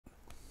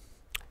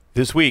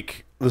This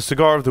week, the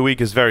cigar of the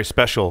week is very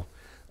special.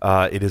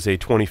 It is a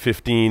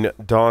 2015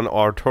 Don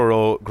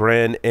Arturo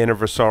Gran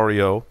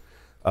Aniversario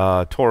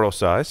Toro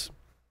size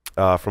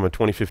from a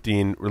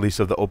 2015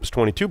 release of the Opus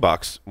 22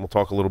 box. We'll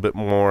talk a little bit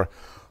more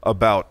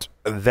about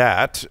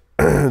that.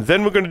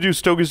 Then we're going to do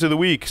Stogies of the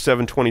Week,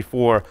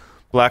 724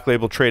 Black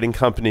Label Trading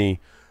Company.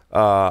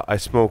 I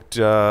smoked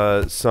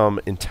some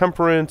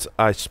Intemperance.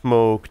 I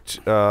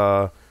smoked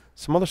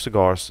some other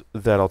cigars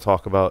that I'll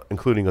talk about,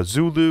 including a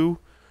Zulu,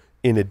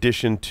 in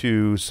addition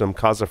to some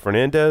Casa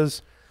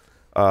Fernandez,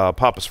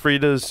 Papas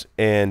Fritas,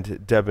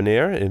 and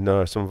Debonair in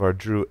some of our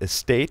Drew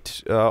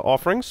Estate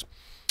offerings.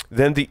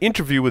 Then the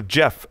interview with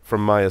Jeff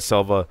from Maya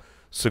Selva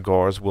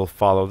Cigars will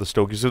follow the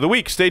Stogies of the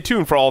Week. Stay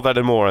tuned for all that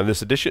and more on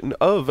this edition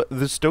of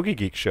the Stogie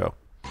Geeks Show.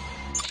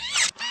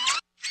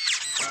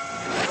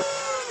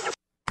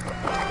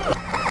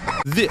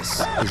 This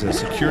is a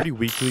Security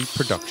Weekly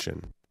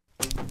production.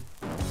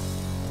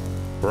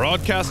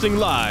 Broadcasting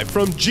live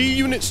from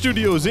G-Unit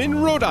Studios in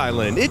Rhode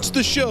Island, it's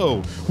the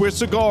show where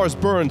cigars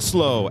burn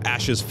slow,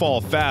 ashes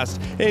fall fast,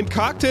 and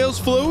cocktails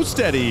flow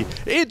steady.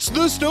 It's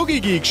the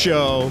Stogie Geek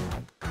Show.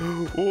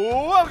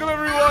 Welcome,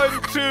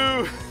 everyone,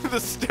 to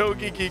the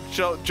Stogie Geek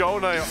Show. Joe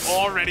and I are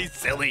already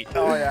silly.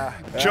 Oh, yeah.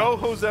 Joe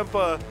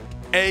Hozempa,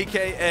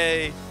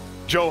 a.k.a.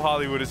 Joe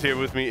Hollywood, is here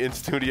with me in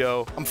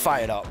studio. I'm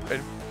fired up.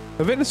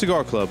 Havana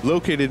Cigar Club,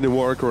 located in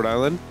Warwick, Rhode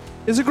Island,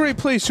 is a great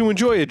place to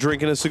enjoy a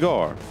drink and a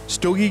cigar.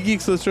 Stogie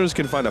Geeks listeners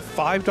can find a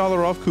 $5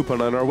 off coupon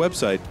on our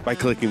website by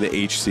clicking the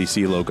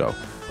HCC logo.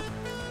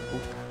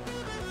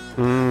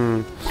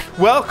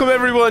 Welcome,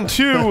 everyone,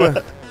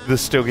 to the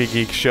Stogie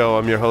Geek Show.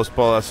 I'm your host,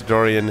 Paul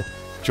Asadorian,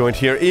 joined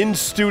here in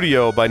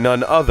studio by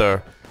none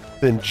other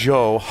than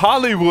Joe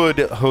Hollywood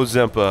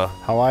Hozempa.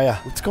 How are ya?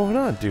 What's going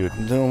on, dude?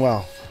 I'm doing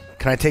well.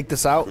 Can I take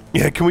this out?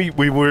 Yeah, can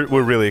we're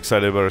really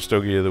excited about our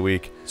Stogie of the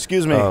Week.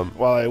 Excuse me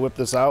while I whip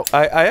this out.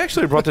 I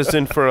actually brought this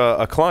in for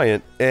a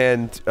client,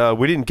 and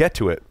we didn't get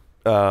to it.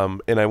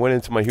 And I went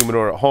into my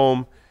humidor at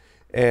home,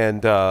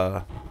 and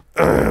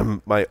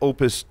my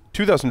Opus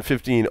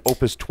 2015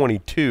 Opus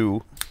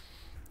 22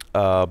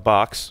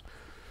 box,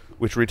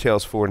 which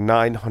retails for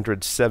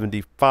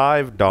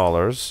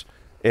 $975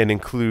 and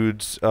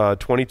includes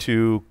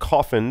 22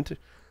 coffined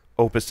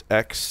Opus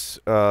X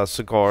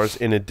cigars,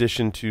 in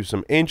addition to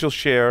some Angel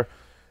Share,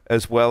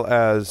 as well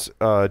as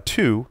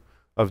 2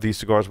 of these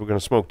cigars we're going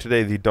to smoke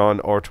today, the Don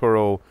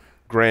Arturo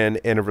Gran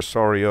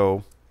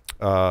Aniversario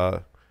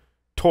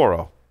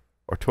Toro,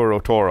 or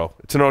Toro.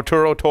 It's an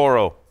Arturo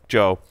Toro,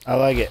 Joe. I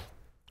like it.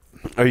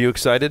 Are you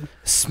excited?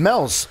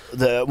 Smells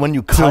when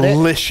you cut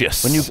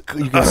delicious. When you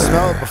can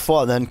smell it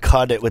before, then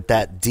cut it with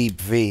that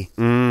deep V.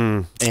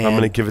 I'm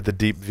going to give it the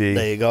deep V.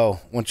 There you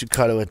go. Once you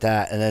cut it with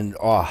that, and then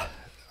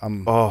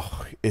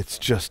it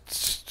just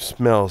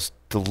smells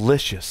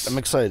delicious. I'm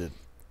excited.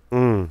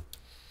 So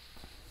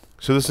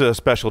this is a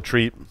special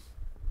treat,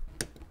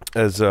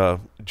 as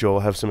Joel will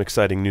have some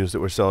exciting news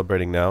that we're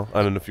celebrating now.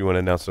 I don't know if you want to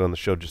announce it on the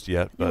show just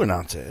yet. But You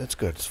announce it. It's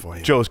good. It's for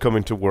you. Joe's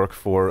coming to work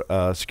for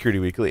Security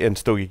Weekly and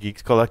Stogie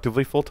Geeks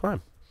collectively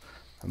full-time.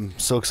 I'm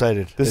so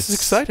excited. This is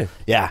exciting.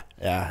 Yeah.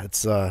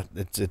 It's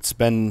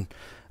been,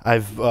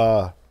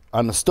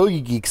 on the Stogie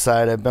Geek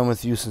side, I've been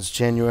with you since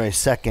January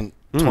 2nd,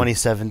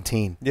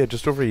 2017. Yeah,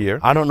 just over a year.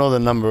 I don't know the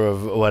number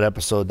of what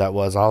episode that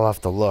was. I'll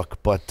have to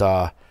look. But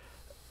I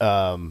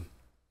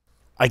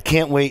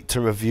can't wait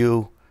to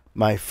review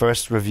my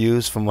first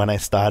reviews from when I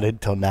started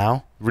till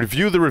now.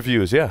 Review the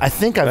reviews, yeah. I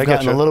think I've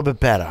gotten a little bit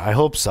better. I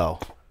hope so.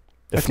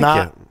 If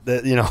not,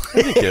 you know.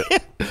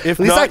 At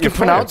least I can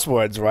pronounce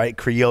words right.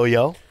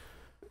 Criollo.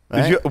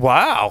 Right?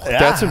 Wow.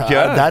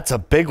 Yeah, that's a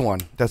big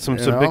one. That's some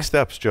big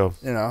steps, Joe.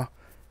 You know,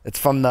 it's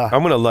from the.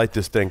 I'm gonna light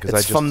this thing because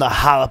it's from the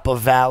Jalapa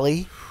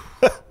Valley.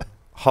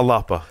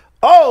 Jalapa.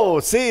 Oh,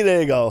 see, there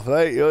you go.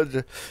 Right?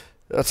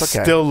 That's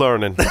okay. Still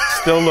learning.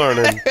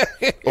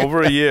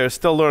 Over a year,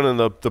 still learning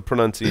the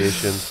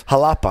pronunciation.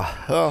 Jalapa.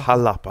 Oh,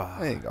 Jalapa.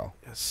 There you go.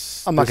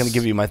 Yes. I'm not going to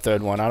give you my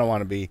third one. I don't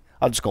want to be.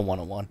 I'll just go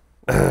one-on-one.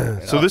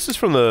 So this is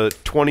from the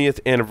 20th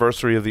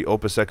anniversary of the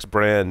Opus X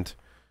brand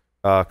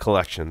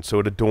collection. So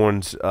it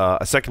adorns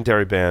a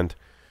secondary band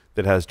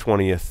that has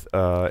 20th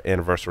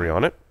anniversary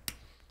on it.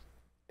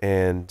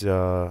 And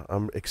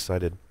I'm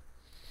excited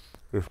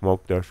to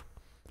smoke this.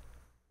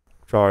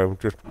 Sorry.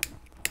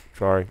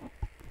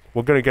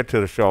 We're going to get to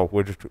the show.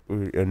 We're just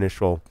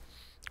initial.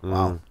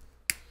 Wow.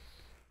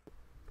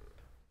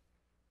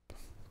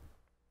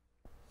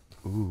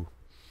 Ooh.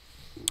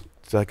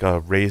 It's like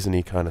a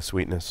raisiny kind of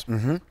sweetness.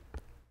 Mm-hmm.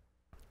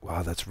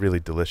 Wow, that's really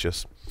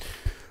delicious.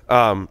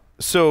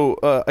 So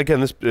again,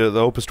 this the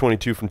Opus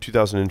 22 from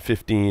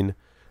 2015.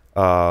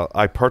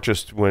 I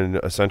purchased when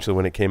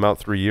it came out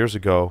 3 years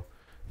ago.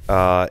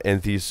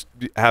 And these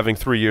having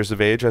 3 years of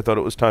age, I thought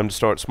it was time to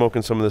start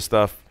smoking some of this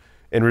stuff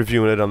and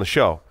reviewing it on the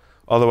show.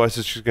 Otherwise,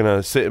 it's just going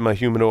to sit in my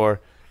humidor,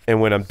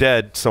 and when I'm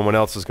dead, someone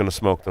else is going to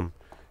smoke them.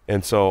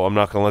 And so I'm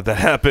not going to let that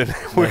happen.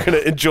 We're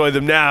going to enjoy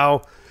them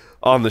now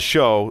on the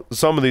show.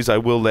 Some of these I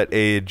will let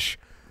age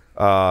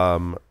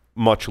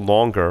much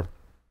longer.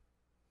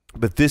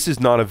 But this is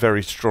not a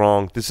very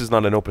strong. This is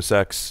not an Opus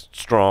X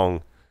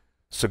strong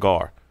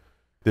cigar.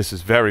 This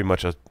is very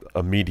much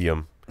a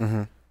medium,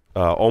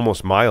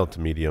 almost mild to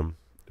medium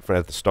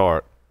at the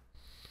start.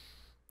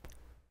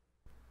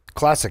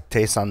 Classic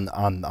taste on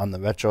the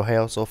retro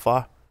hail so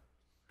far.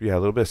 Yeah, a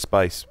little bit of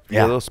spice.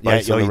 Yeah, a little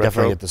spice. you on the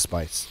definitely retro. get the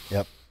spice.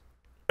 Yep.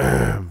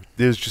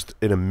 There's just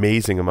an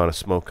amazing amount of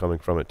smoke coming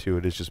from it too.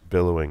 It is just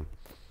billowing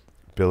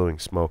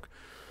smoke.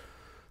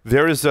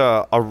 There is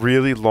a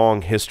really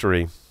long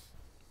history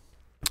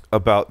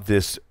about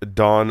this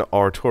Don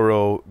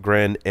Arturo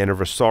Gran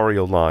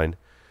Aniversario line.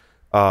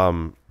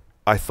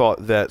 I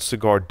thought that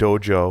Cigar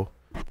Dojo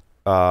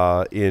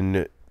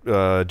in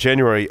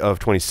January of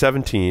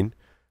 2017,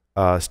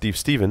 Steve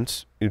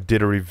Stevens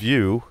did a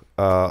review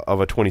of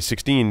a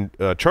 2016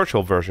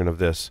 Churchill version of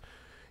this,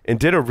 and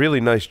did a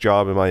really nice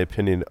job, in my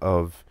opinion,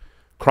 of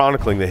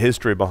chronicling the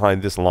history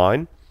behind this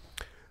line.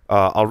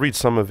 I'll read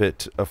some of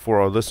it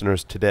for our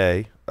listeners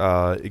today,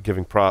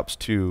 giving props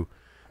to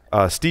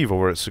Steve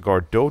over at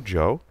Cigar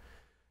Dojo.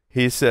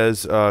 He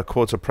says,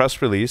 quotes a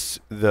press release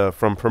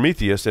from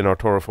Prometheus and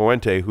Arturo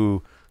Fuente,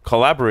 who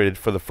collaborated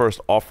for the first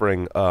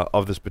offering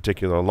of this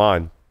particular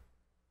line.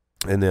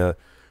 And the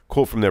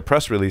quote from their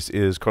press release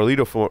is,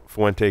 Carlito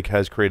Fuente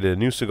has created a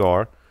new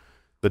cigar,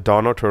 the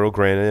Don Arturo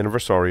Gran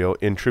Aniversario,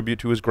 in tribute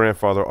to his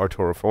grandfather,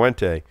 Arturo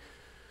Fuente.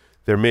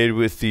 They're made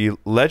with the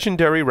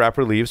legendary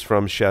wrapper leaves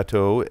from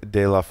Chateau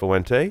de la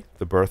Fuente,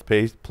 the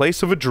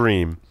birthplace of a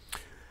dream.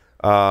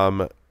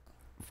 Carlito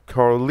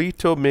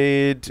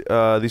made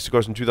these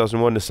cigars in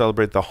 2001 to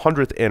celebrate the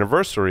 100th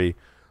anniversary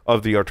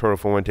of the Arturo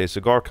Fuente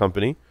Cigar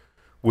Company,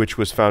 which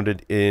was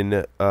founded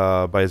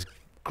by his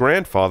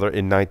grandfather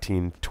in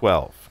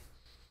 1912.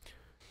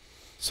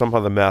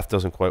 Somehow the math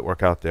doesn't quite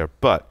work out there,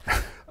 but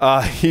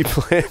he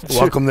plans.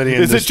 Welcome to the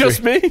industry. Is it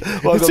just me?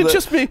 Is it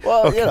just me?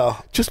 Well, okay. you know,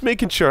 just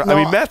making sure. No,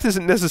 I mean, math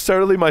isn't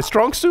necessarily my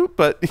strong suit,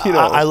 but you know,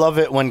 I love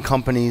it when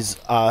companies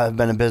have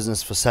been in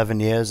business for 7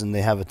 years and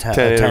they have a 10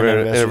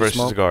 anniversary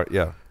smoke. Cigar.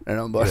 Yeah. You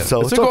know, but Yeah.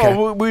 so it's like, okay.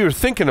 oh, we were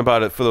thinking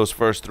about it for those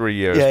first 3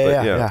 years.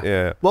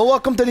 Yeah. Well,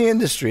 welcome to the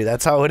industry.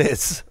 That's how it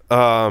is.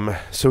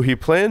 So he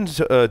planned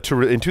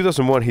in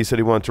 2001. He said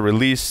he wanted to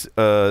release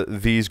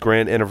these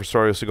Grand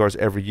Aniversario cigars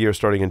every year,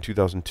 starting in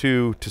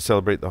 2002, to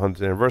celebrate the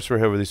 100th anniversary.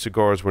 However, these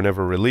cigars were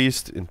never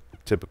released in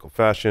typical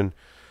fashion.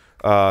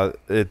 At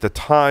the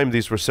time,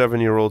 these were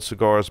 7-year-old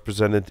cigars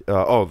presented.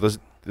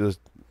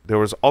 There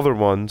was other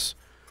ones.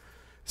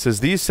 It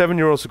says these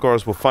 7-year-old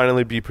cigars will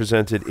finally be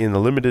presented in the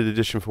limited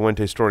edition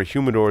Fuente Story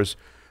Humidors,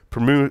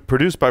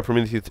 produced by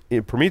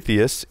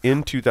Prometheus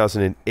in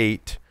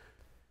 2008.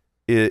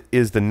 It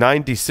is the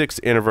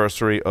 96th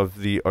anniversary of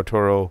the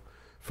Arturo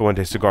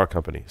Fuente Cigar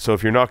Company. So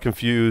if you're not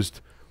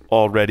confused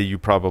already, you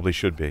probably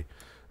should be.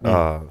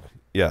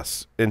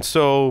 Yes. And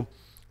so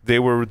they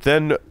were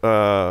then...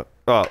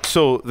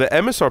 so the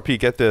MSRP,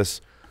 get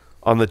this,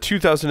 on the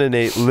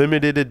 2008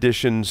 limited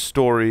edition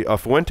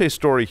Fuente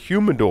Story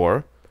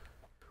Humidor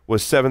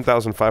was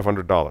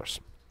 $7,500.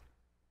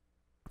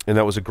 And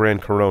that was a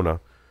Grand Corona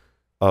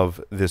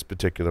of this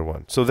particular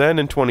one. So then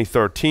in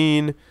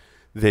 2013...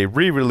 they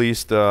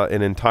re-released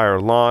an entire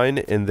line,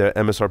 and the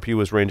MSRP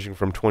was ranging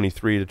from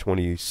 $23 to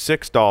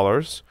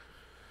 $26.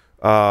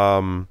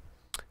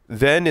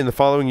 Then, in the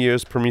following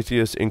years,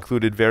 Prometheus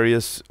included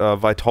various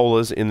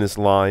Vitolas in this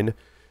line.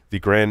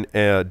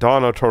 The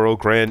Don Arturo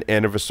Gran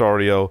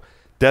Aniversario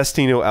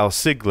Destino al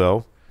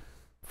Siglo.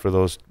 For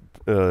those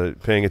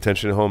paying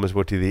attention at home, is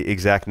what the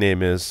exact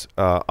name is.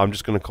 I'm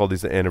just going to call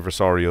these the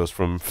Aniversarios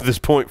from this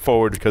point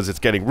forward because it's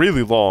getting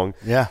really long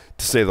to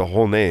say the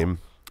whole name.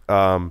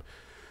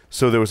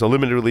 So there was a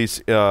limited release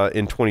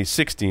in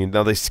 2016.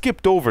 Now, they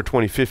skipped over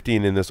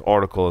 2015 in this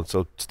article. And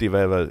so, Steve, I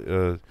have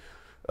a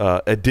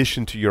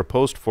addition to your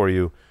post for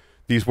you.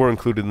 These were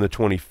included in the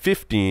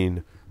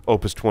 2015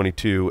 Opus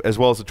 22 as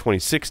well as the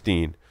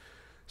 2016.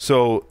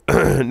 So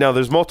now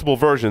there's multiple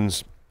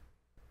versions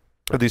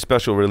of these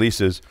special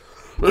releases.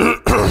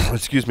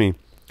 Excuse me.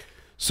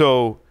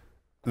 So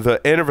the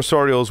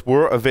Anniversarios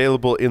were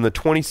available in the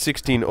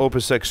 2016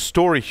 Opus X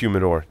Story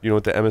Humidor. You know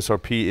what the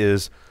MSRP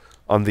is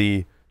on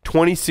the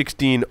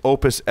 2016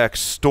 Opus X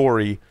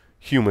Story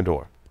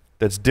Humidor.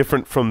 That's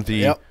different from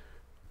the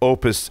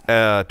Opus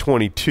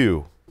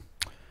 22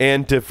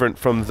 and different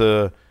from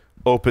the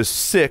Opus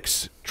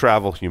 6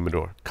 Travel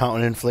Humidor.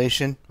 Counting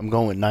inflation, I'm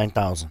going with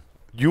 9,000.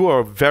 You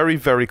are very,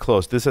 very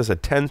close. This has a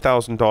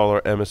 $10,000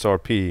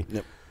 MSRP.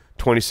 Yep.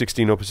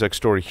 2016 Opus X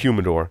Story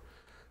Humidor.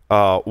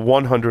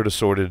 100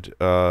 assorted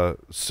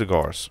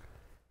cigars.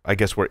 I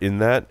guess we're in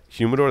that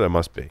humidor. That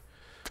must be.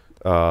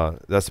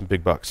 That's some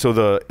big bucks. So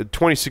the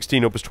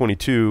 2016 Opus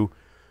 22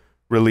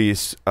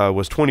 release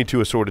was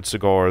 22 assorted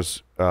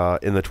cigars.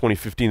 In the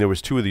 2015, there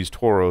was 2 of these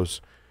Toros,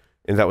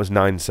 and that was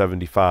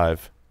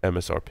 $975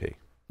 MSRP.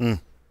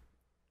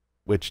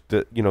 Which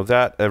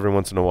that every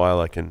once in a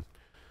while I can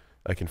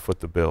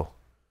foot the bill.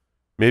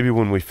 Maybe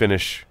when we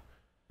finish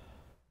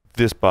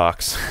this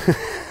box,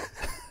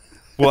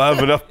 we'll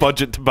have enough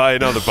budget to buy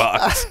another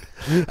box.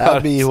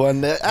 That'll be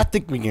one. I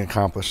think we can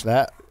accomplish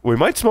that. We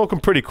might smoke them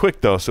pretty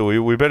quick though, so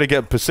we better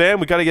get Sam.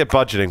 We got to get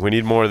budgeting. We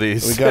need more of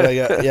these. We gotta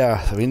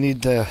get we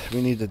need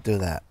to do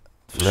that.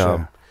 For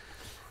sure.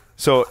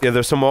 So yeah,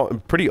 there's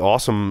some pretty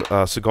awesome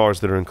cigars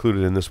that are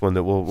included in this one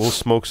that we'll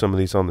smoke some of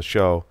these on the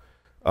show.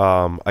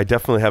 I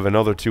definitely have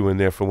another 2 in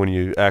there for when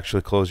you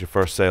actually close your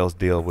first sales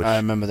deal. Which I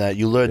remember that.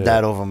 You lured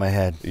that over my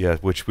head. Yeah,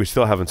 which we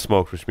still haven't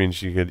smoked, which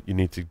means you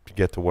need to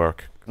get to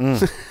work.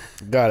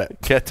 Got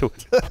it. Get to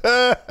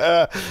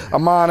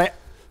I'm on it.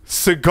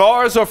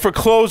 Cigars are for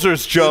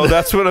closers, Joe.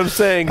 That's what I'm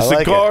saying.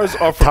 Cigars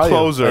are for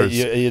closers.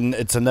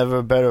 It's a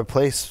never better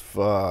place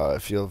for,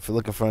 if you're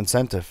looking for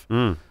incentive.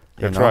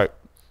 That's right.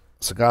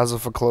 Cigars are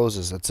for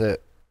closers. That's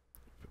it.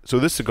 So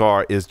this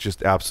cigar is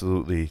just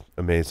absolutely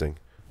amazing.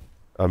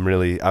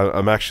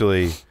 I'm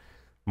actually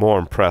more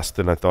impressed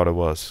than I thought it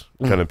was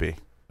gonna be.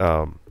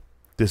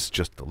 This is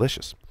just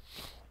delicious.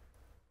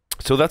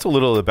 So that's a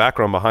little of the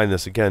background behind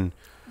this. Again,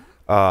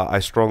 I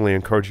strongly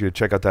encourage you to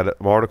check out that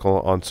article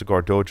on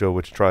Cigar Dojo,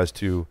 which tries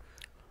to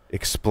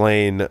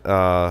explain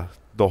the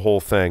whole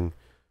thing,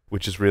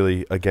 which is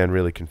really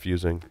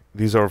confusing.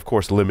 These are, of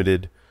course,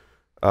 limited.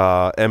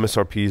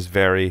 MSRPs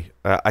vary.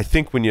 I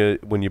think when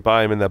you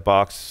buy them in that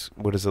box,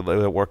 what does it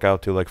work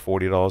out to, like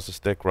 $40 a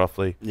stick,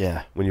 roughly?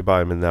 Yeah. When you buy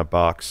them in that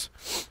box.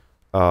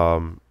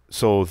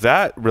 So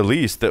that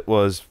release that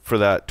was for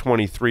that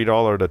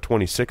 $23 to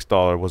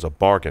 $26 was a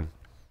bargain,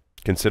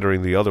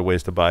 considering the other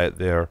ways to buy it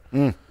there.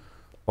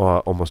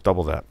 Almost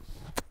double that.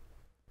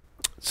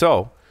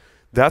 So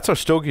that's our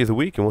Stogie of the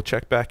Week, and we'll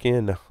check back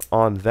in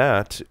on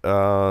that.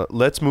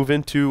 Let's move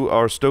into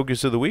our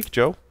Stogies of the Week,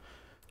 Joe.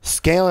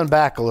 Scaling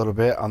back a little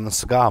bit on the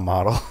cigar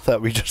model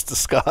that we just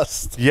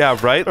discussed. Yeah,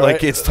 right?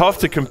 Like, it's tough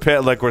to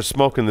compare. Like, we're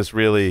smoking this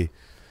really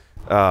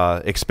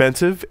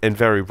expensive and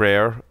very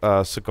rare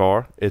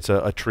cigar. It's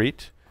a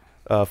treat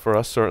for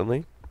us,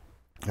 certainly.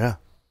 Yeah.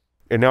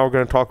 And now we're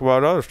going to talk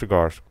about other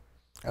cigars.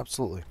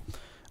 Absolutely.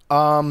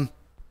 Oh,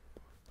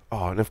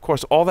 and of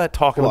course, all that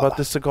talking about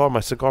this cigar, my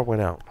cigar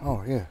went out.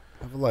 Oh, yeah.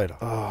 Have a lighter.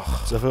 Oh.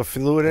 Does it have a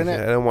fluid in it?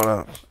 I don't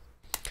want to.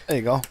 There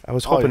you go. I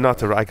was hoping not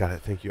to. I got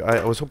it. Thank you.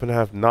 I was hoping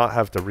to not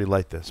have to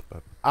relight this,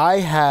 but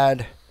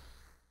I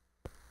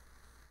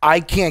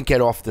can't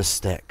get off this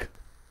stick.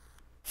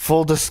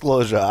 Full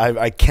disclosure,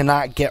 I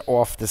cannot get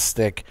off the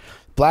stick.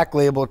 Black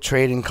Label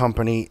Trading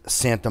Company,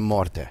 Santa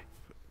Muerte.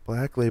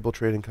 Black Label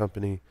Trading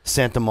Company,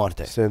 Santa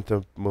Muerte.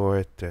 Santa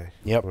Muerte.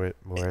 Yep.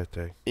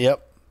 Muerte.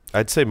 Yep.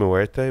 I'd say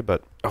Muerte,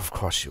 but of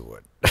course you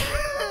would.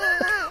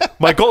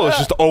 my goal is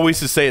just always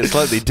to say it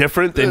slightly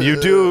different than you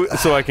do,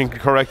 so I can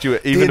correct you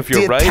even if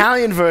you're right. The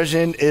Italian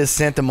version is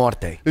Santa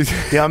Muerte.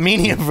 The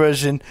Armenian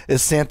version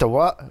is Santa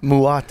what?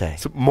 Muerte.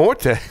 So,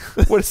 Morte.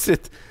 What is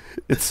it?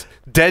 It's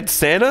Dead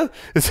Santa?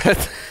 Is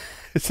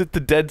it the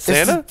Dead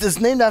Santa? It's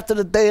named after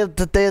the Day of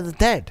the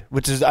Dead,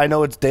 which is, I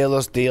know it's De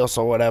los Dios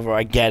or whatever.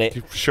 I get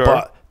it. Sure.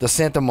 But the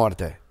Santa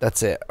Muerte.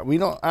 That's it.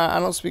 I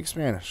don't speak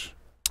Spanish.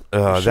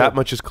 That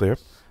much is clear.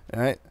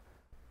 All right.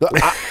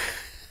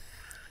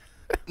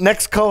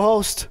 Next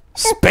co-host,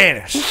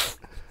 Spanish.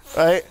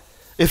 Right?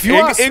 If you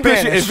are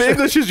Spanish, if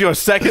English is your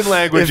second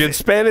language and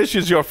Spanish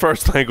is your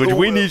first language,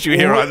 we need you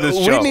here on this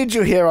show. We need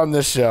you here on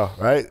this show,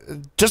 right?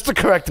 Just to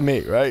correct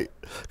me, right?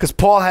 Because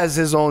Paul has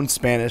his own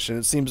Spanish, and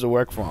it seems to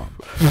work for him.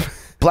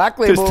 Black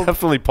Label. There's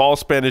definitely Paul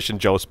Spanish and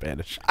Joe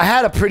Spanish. I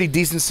had a pretty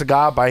decent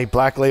cigar by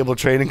Black Label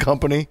Trading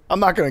Company.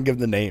 I'm not going to give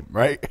the name,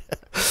 right?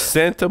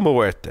 Santa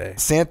Muerte.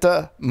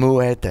 Santa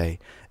Muerte.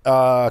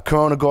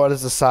 Corona gourd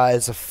is the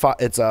size. It's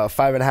a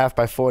 5.5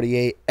 by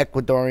 48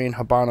 Ecuadorian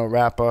Habano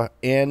wrapper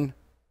and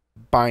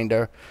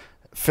binder.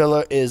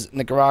 Filler is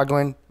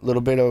Nicaraguan, a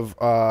little bit of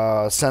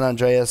San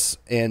Andreas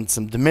and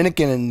some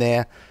Dominican in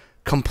there.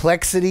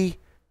 Complexity,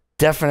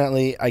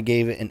 definitely I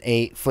gave it an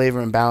 8. Flavor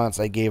and balance,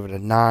 I gave it a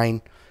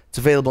 9. It's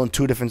available in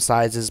 2 different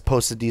sizes.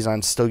 Posted these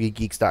on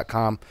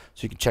StogieGeeks.com,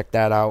 so you can check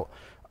that out.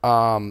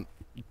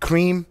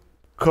 Cream,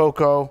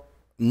 cocoa,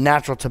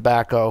 natural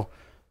tobacco,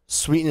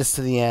 sweetness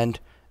to the end.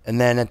 And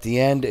then at the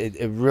end,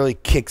 it really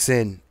kicks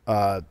in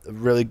a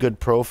really good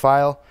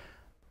profile.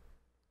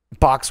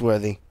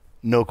 Box-worthy,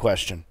 no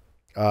question.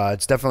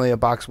 It's definitely a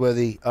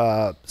box-worthy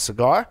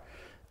cigar.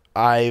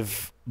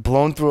 I've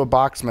blown through a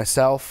box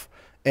myself.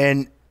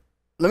 And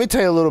let me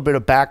tell you a little bit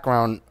of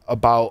background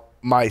about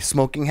my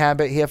smoking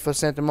habit here for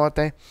Santa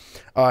Muerte.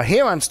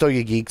 Here on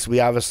Stogie Geeks, we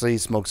obviously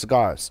smoke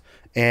cigars.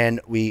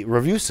 And we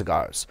review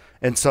cigars.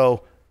 And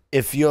so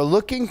if you're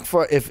looking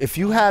for, if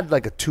you had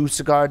like a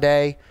 2-cigar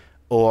day,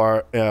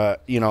 or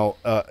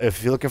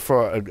if you're looking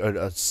for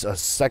a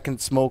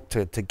second smoke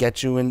to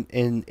get you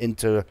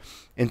into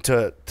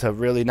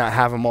really not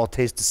have them all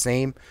taste the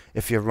same,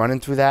 if you're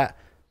running through that,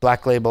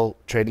 Black Label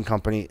Trading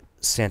Company,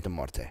 Santa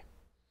Muerte,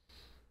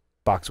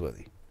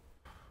 Boxworthy.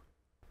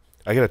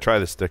 I gotta try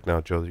this stick now,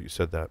 Joe. That you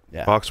said that.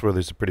 Yeah.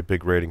 Boxworthy's a pretty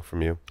big rating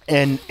from you.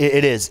 And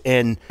it is.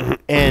 And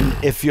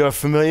if you're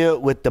familiar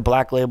with the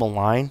Black Label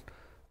line,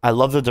 I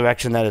love the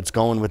direction that it's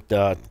going with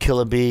the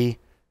Killer Bee.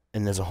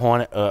 And there's a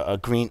hornet, a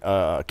green,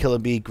 Killer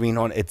Bee, green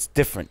hornet. It's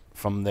different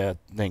from the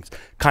things.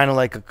 Kind of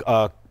like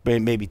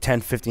maybe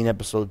 10, 15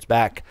 episodes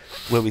back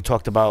where we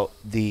talked about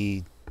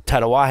the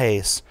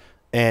Tatuajes,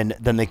 and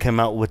then they came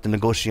out with the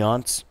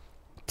Negociants.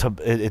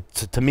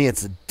 To me,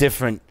 it's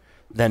different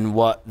than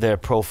what their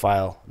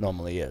profile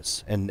normally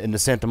is. And the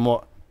Santa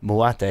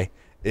Muerte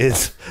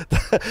is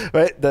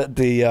right.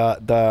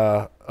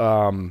 The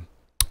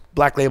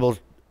Black Label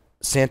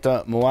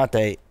Santa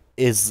Muerte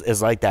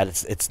is like that.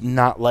 It's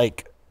not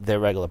like their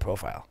regular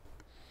profile.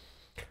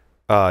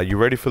 You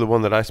ready for the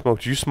one that I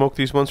smoked? Did you smoke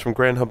these ones from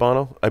Gran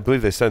Habano? I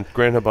believe they sent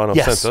Gran Habano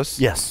sent us.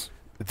 Yes.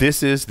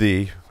 This is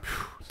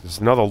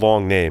another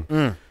long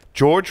name.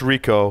 George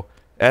Rico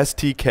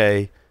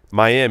STK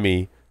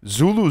Miami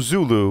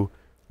Zulu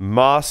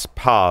Mas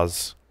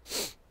Paz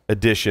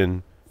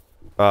edition.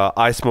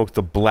 I smoked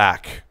the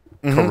black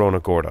Corona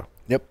Gorda.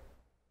 Yep.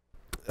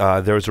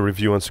 There's a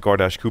review on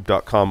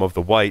cigar-coop.com of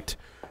the white.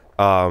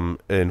 And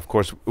of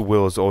course,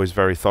 Will is always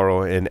very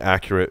thorough and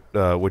accurate,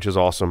 which is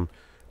awesome.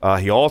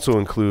 He also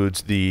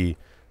includes the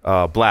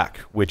black,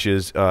 which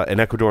is an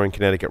Ecuadorian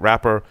Connecticut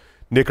wrapper,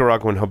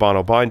 Nicaraguan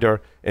Habano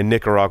binder, and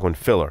Nicaraguan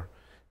filler.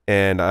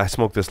 And I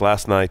smoked this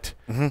last night,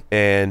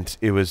 and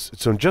it was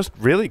some just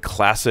really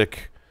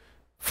classic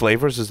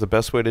flavors is the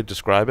best way to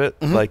describe it.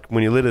 Like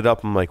when you lit it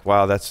up, I'm like,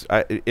 wow,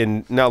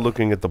 and now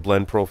looking at the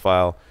blend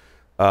profile,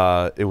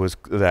 it was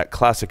that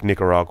classic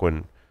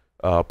Nicaraguan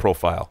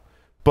profile.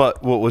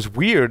 But what was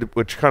weird,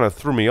 which kind of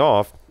threw me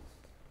off,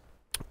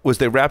 was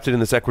they wrapped it in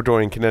this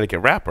Ecuadorian Connecticut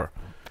wrapper.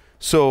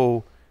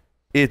 So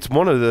it's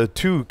one of the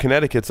two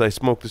Connecticut's I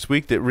smoked this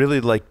week that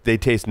really, like, they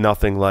taste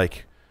nothing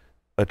like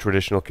a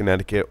traditional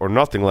Connecticut or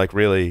nothing like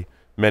really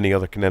many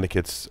other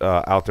Connecticut's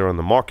out there on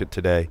the market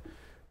today.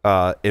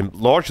 And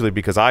largely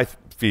because I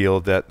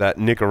feel that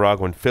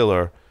Nicaraguan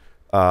filler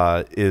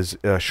is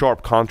a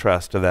sharp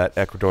contrast to that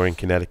Ecuadorian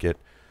Connecticut,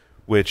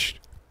 which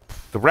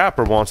the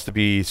wrapper wants to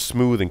be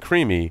smooth and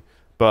creamy,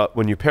 but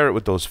when you pair it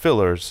with those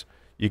fillers,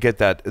 you get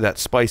that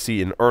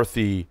spicy and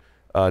earthy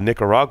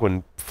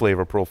Nicaraguan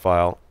flavor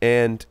profile,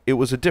 and it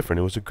was it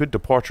was a good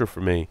departure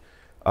for me.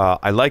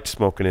 I liked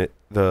smoking it.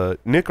 The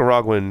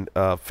Nicaraguan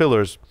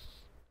fillers,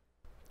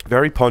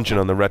 very pungent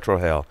on the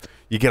retrohale.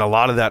 You get a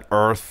lot of that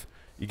earth.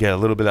 You get a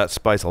little bit of that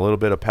spice, a little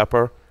bit of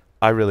pepper.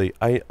 I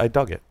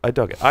dug it.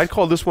 I'd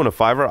call this one a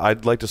 5-er.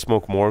 I'd like to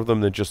smoke more of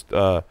them than just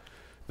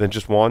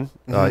one.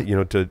 You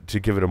know, to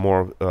give it a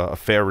more a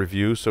fair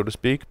review, so to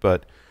speak.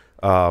 But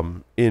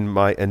in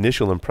my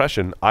initial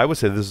impression, I would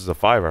say this is a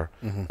 5-er,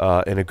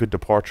 and a good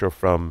departure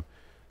from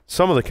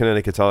some of the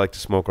Connecticut's I like to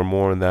smoke are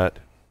more in that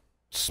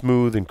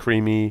smooth and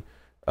creamy,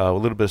 a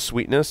little bit of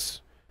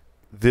sweetness.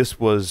 This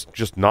was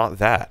just not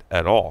that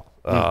at all,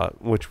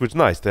 which was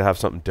nice to have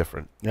something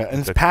different. Yeah,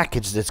 and it's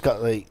packaged. It's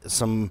got like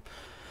some.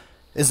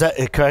 Is that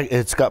it correct?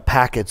 It's got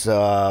packets,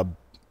 black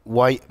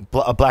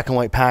and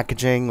white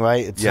packaging,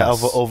 right? It's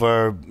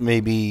over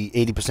maybe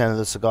 80% of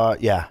the cigar.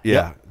 Yeah.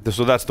 Yeah. Yep.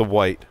 So that's the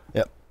white.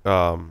 Yep.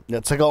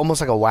 It's like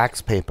almost like a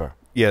wax paper.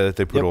 Yeah, that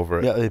they put over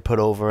it. Yeah, they put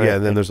over it. Yeah,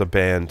 and then there's a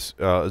band,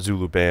 a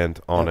Zulu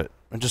band on it.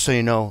 And just so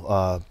you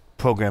know,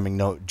 programming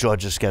note: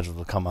 George is scheduled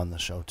to come on the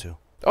show too.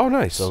 Oh,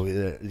 nice. So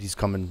he's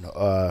coming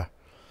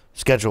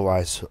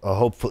schedule-wise.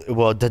 Hopefully,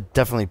 well,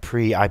 definitely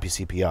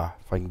pre-IPCPR.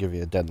 If I can give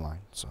you a deadline.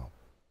 So.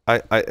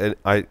 I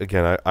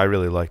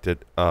really liked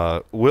it.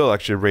 Will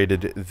actually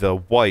rated the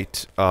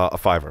white a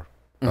 5-er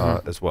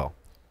as well.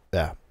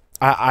 Yeah,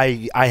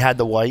 I had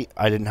the white.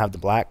 I didn't have the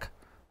black.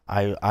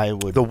 I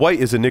would. The white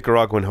is a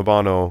Nicaraguan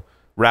Habano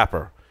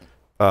wrapper,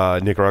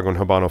 Nicaraguan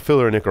Habano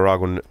filler,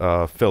 Nicaraguan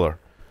filler.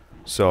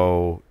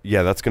 So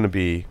yeah, that's going to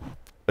be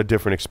a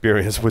different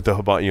experience with the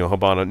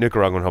Habano,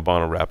 Nicaraguan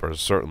Habano wrapper is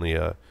certainly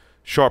a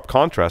sharp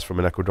contrast from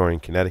an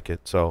Ecuadorian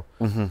Connecticut. So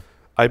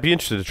I'd be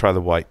interested to try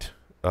the white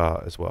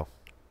as well.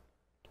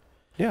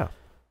 Yeah.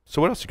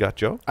 So what else you got,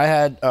 Joe? I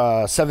had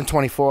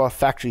 724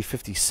 Factory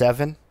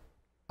 57.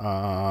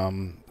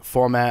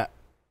 Format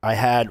I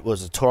had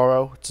was a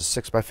Toro. It's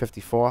a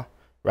 6x54.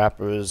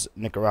 Wrapper is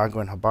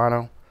Nicaraguan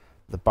Habano.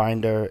 The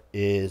binder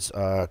is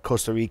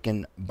Costa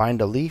Rican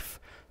binder leaf.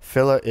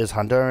 Filler is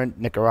Honduran,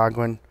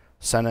 Nicaraguan,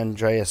 San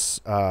Andreas,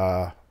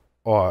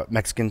 or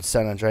Mexican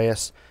San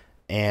Andreas.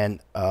 And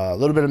a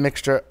little bit of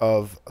mixture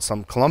of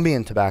some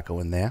Colombian tobacco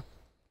in there.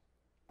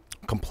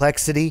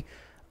 Complexity.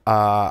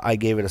 I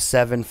gave it a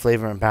 7.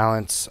 Flavor and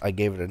balance, I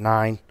gave it a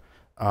 9.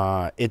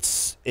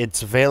 It's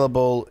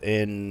available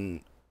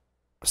in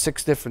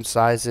 6 different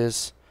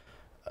sizes.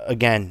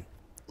 Again,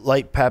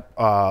 light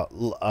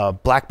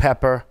black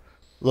pepper,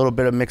 a little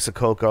bit of mix of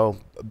cocoa.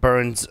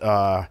 Burns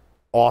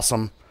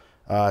awesome.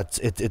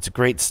 It's a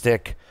great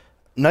stick.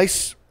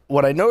 Nice.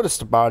 What I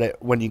noticed about it,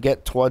 when you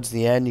get towards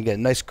the end, you get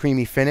a nice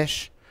creamy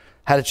finish.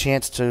 Had a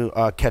chance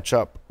to catch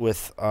up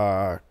with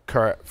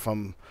Kurt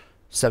from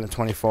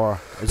 724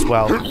 as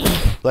well.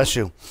 Bless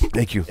you.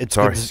 Thank you.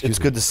 It's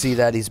good to see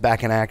that he's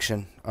back in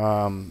action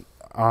on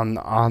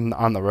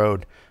the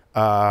road.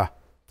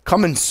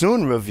 Coming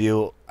soon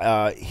review.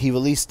 He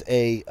released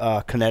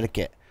a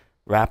Connecticut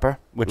wrapper,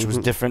 which was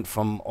different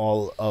from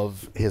all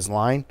of his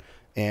line,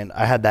 and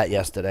I had that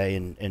yesterday.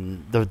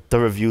 And the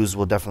reviews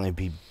will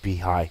definitely be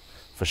high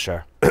for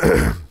sure.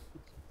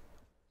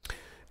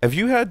 Have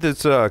you had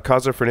this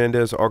Casa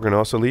Fernandez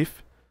Arganosa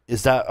leaf?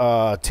 Is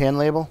that tan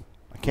label?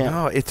 I can't.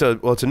 No, it's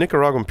a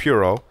Nicaraguan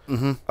Puro.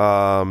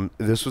 Mm-hmm.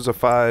 This was a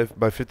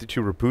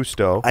 5x52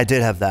 Robusto. I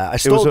did have that. I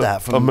stole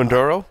that from a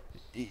Maduro.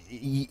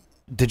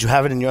 Did you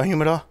have it in your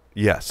humidor?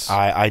 Yes.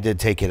 I did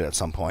take it at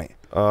some point.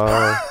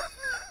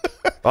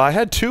 I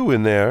had 2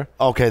 in there.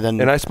 Okay,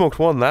 then. And I smoked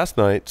 1 last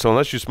night. So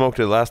unless you smoked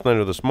it last night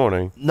or this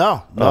morning.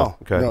 No.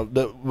 Okay. No,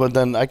 but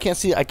then I can't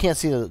see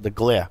the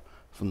glare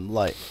from the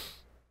light.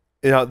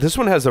 Yeah, this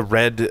one has a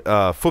red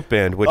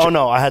footband. Which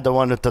no, I had the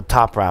one with the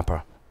top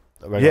wrapper.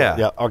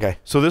 Yeah. Okay.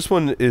 So this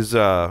one is.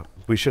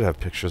 We should have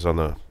pictures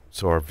on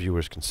so our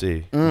viewers can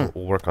see. We'll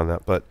work on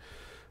that. But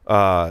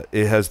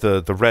it has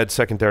the red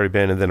secondary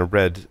band and then a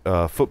red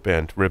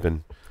footband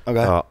ribbon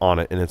on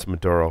it, and it's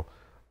Maduro.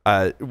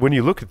 When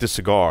you look at this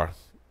cigar,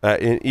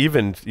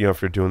 even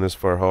if you're doing this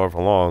for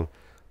however long,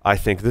 I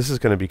think this is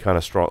going to be kind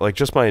of strong. Like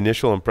just my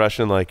initial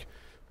impression, like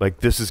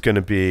this is going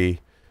to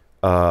be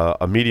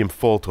a medium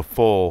full to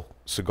full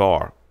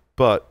cigar.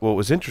 But what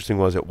was interesting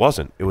was it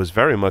wasn't. It was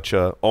very much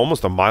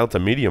almost a mild to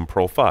medium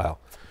profile.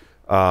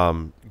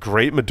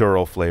 Great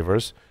Maduro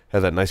flavors.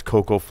 Had that nice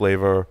cocoa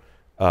flavor.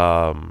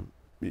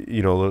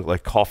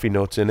 Like coffee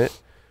notes in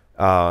it.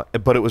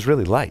 But it was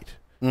really light.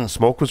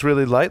 Smoke was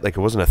really light. Like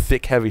it wasn't a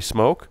thick, heavy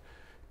smoke.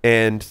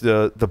 And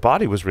the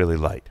body was really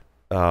light.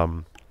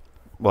 Well,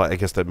 I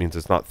guess that means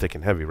it's not thick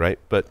and heavy, right?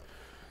 But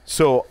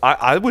so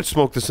I would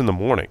smoke this in the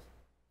morning.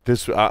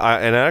 I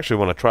actually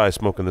want to try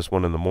smoking this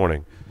one in the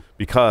morning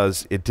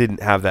because it didn't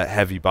have that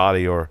heavy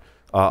body or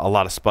a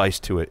lot of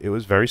spice to it. It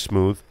was very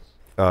smooth,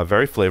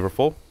 very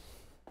flavorful.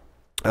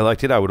 I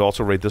liked it. I would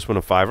also rate this one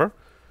a 5-er,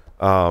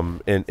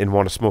 and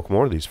want to smoke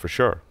more of these for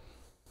sure.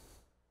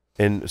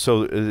 And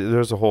so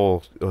there's a whole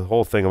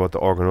thing about the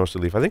Argonosa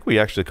leaf. I think we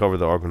actually covered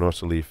the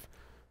Argonosa leaf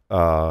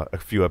a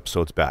few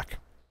episodes back,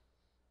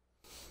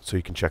 so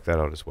you can check that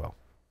out as well.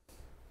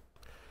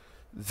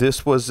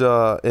 This was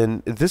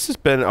and this has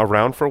been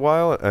around for a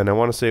while, and I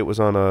want to say it was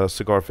on a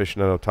Cigar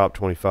Aficionado Top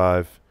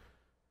 25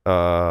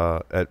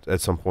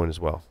 at some point as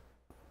well.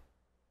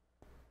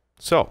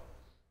 So,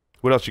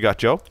 what else you got,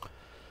 Joe?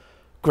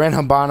 Gran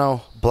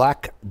Habano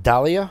Black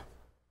Dahlia.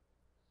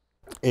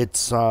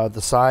 It's the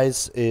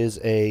size is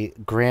a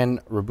Gran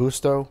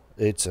Robusto.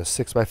 It's a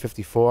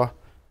 6x54.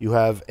 You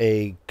have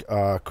a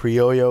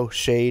Criollo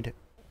shade,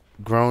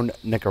 grown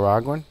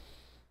Nicaraguan.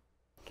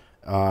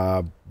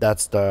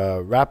 That's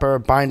the wrapper.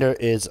 Binder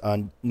is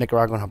a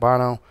Nicaraguan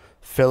Habano.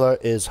 Filler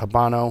is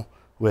Habano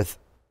with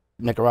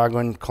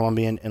Nicaraguan,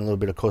 Colombian, and a little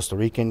bit of Costa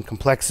Rican.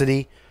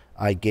 Complexity,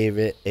 I gave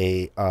it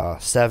a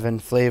 7.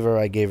 Flavor,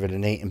 I gave it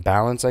an 8. And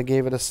balance, I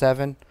gave it a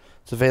 7.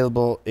 It's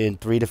available in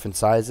 3 different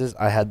sizes.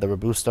 I had the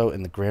Robusto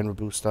and the Gran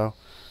Robusto.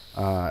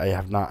 I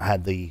have not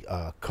had the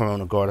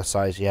Corona Gorda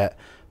size yet.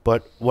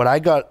 But what I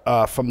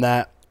got from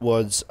that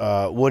was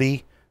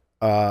woody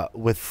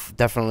with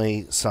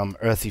definitely some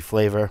earthy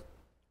flavor.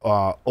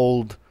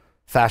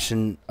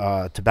 Old-fashioned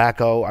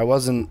tobacco. I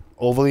wasn't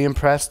overly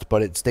impressed,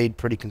 but it stayed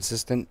pretty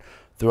consistent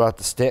throughout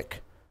the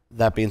stick.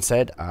 That being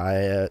said,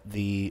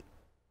 the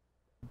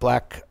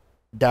Black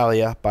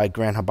Dahlia by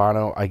Gran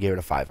Habano, I gave it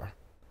a 5-er.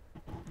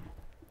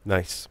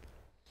 Nice.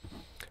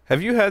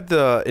 Have you had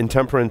the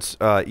Intemperance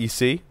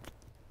EC?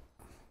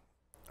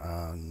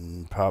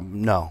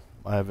 No,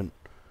 I haven't.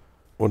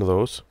 One of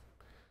those?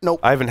 Nope.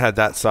 I haven't had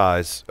that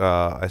size.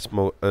 I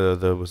smoked.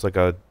 There was like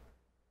a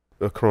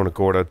Corona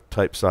Gorda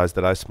type size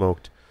that I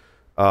smoked.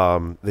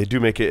 They do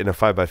make it in a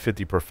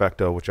 5x50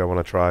 Perfecto, which I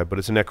want to try, but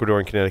it's an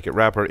Ecuadorian Connecticut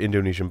wrapper,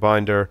 Indonesian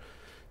binder,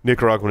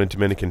 Nicaraguan and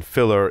Dominican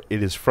filler.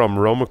 It is from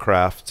Roma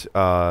Craft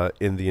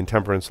in the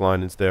Intemperance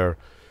line. It's their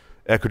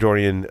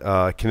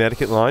Ecuadorian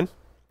Connecticut line.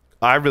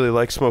 I really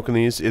like smoking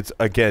these. It's,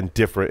 again,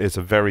 different. It's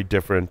a very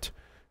different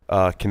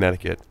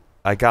Connecticut.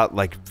 I got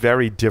like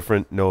very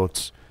different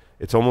notes.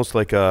 It's almost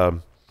like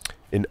an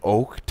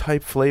oak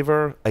type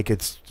flavor. Like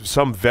it's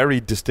some very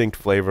distinct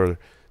flavor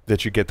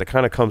that you get that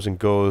kind of comes and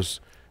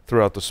goes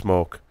throughout the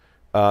smoke.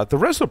 The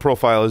rest of the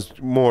profile is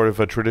more of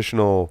a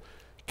traditional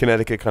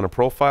Connecticut kind of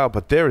profile,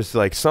 but there is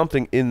like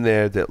something in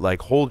there that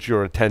like holds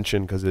your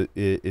attention because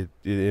it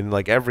in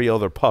like every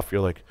other puff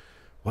you're like,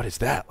 what is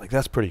that? Like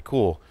that's pretty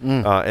cool,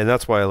 and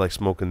that's why I like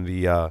smoking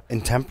the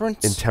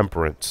Intemperance.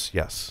 Intemperance,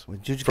 yes,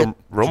 from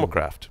Roma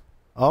Craft.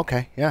 Oh,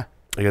 okay, yeah.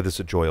 I got this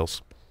at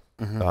Joyle's.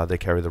 They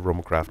carry the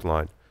Roma Craft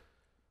line,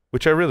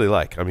 which I really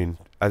like. I mean,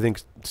 I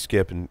think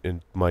Skip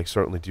and Mike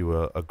certainly do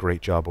a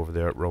great job over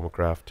there at Roma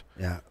Craft.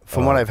 Yeah,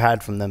 from what I've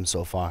had from them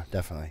so far,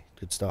 definitely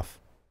good stuff.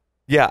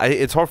 Yeah,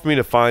 it's hard for me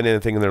to find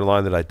anything in their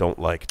line that I don't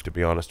like, to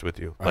be honest with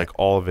you. Right. Like,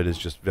 all of it is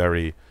just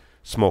very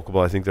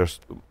smokable. I think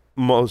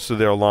most of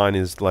their line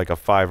is like a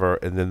 5-er,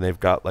 and then they've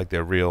got like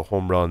their real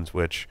home runs,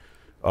 which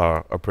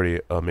are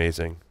pretty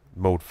amazing.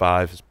 Mode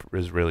 5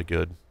 is really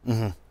good.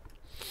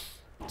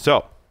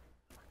 So,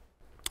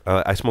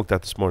 I smoked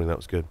that this morning. That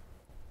was good.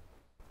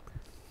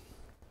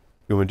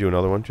 You want to do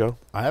another one, Joe?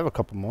 I have a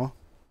couple more.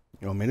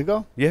 You want me to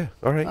go? Yeah.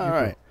 All right. All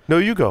right. Go. No,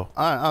 you go.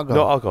 I'll go.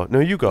 No, I'll go.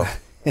 No, you go.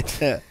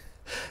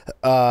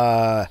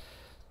 I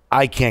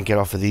can't get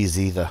off of these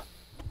either.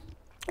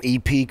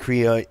 EP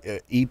Creo.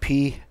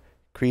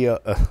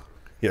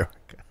 Here,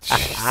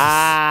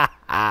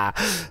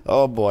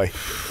 Oh boy.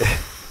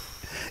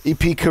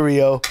 EP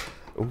Carrillo.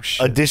 Oh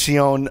shit.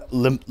 Edición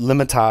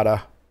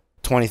Limitada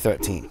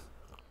 2013.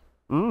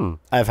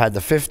 I've had the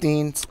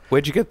 15s.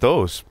 Where'd you get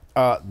those?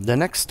 The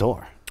next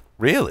door.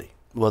 Really?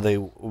 Well, they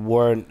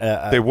weren't.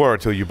 They were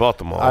until you bought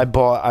them all. I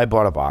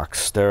bought a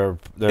box. They're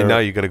and now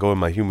you got to go in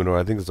my humidor.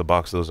 I think there's a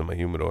box of those in my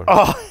humidor.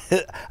 Oh,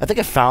 I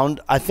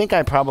think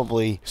I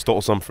probably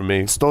Stole some from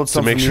me. Stole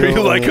some to make from sure you,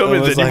 you like them,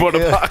 and then you bought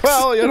a box.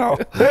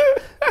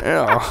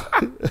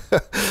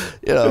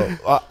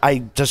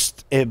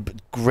 Well,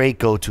 great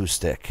go-to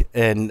stick,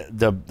 and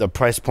the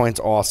price point's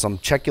awesome.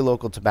 Check your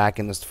local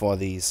tobacconist for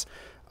these.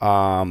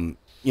 They'll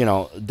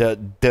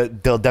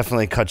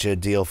definitely cut you a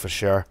deal for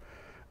sure.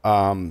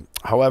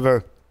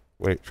 However,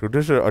 wait, so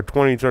this is a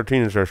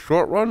 2013 is a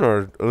short run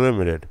or a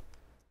limited?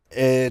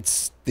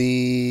 It's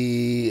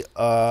the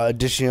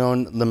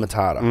Edición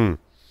Limitada.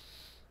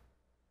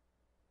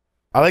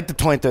 I like the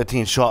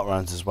 2013 short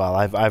runs as well.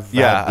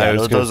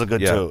 Those are good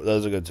too.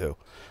 Those are good too,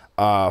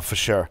 for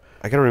sure.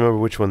 I gotta remember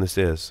which one this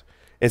is.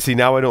 And see,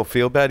 now I don't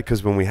feel bad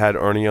because when we had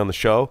Ernie on the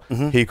show,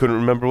 he couldn't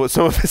remember what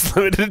some of his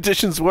limited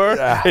editions were,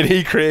 and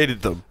he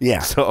created them. Yeah.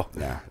 So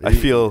I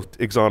feel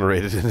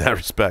exonerated in that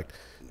respect.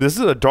 This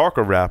is a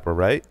darker wrapper,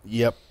 right?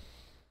 Yep.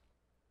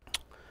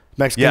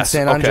 Mexican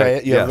San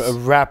Andreas. You have a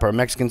wrapper,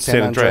 Mexican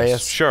San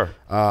Andreas. Sure.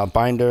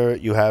 Binder,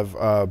 you have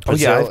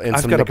Brazil and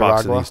I've some got Nicaragua. a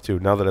box of these too,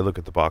 now that I look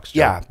at the box.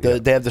 Yeah,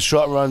 they have the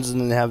short runs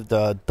and then they have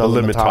the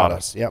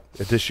limitadas. Yep.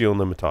 Edición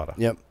Limitada.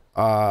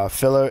 Yep.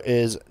 Filler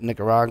is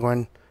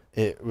Nicaraguan.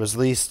 It was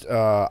released,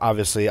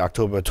 obviously,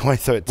 October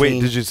 2013.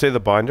 Wait, did you say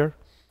the binder?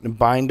 The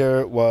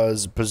binder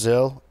was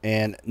Brazil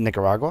and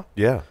Nicaragua.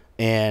 Yeah.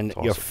 And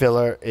your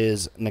filler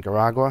is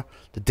Nicaragua.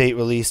 The date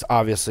released,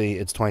 obviously,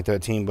 it's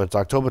 2013, but it's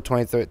October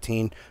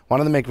 2013.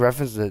 Wanted to make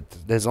reference that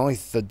there's only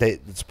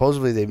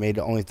supposedly they made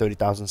only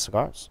 30,000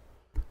 cigars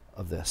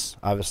of this.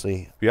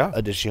 Obviously,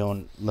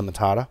 Edición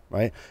Limitada,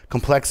 right?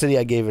 Complexity,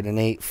 I gave it an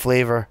 8.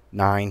 Flavor,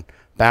 9.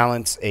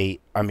 Balance, 8.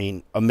 I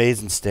mean,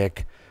 amazing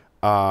stick.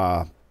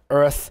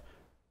 Earth,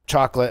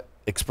 chocolate,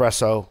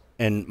 espresso,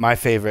 and my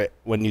favorite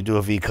when you do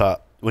a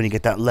V-cut, when you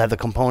get that leather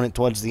component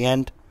towards the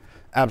end,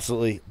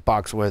 absolutely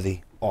box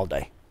worthy all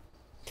day.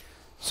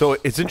 So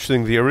it's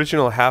interesting. The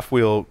original Half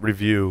Wheel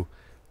review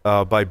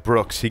by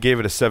Brooks, he gave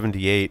it a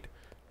 78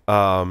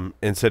 and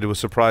said it was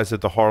surprised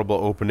at the horrible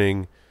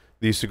opening.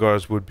 These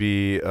cigars would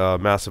be a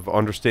massive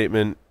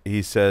understatement.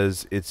 He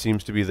says it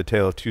seems to be the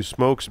tale of two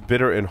smokes,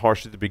 bitter and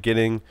harsh at the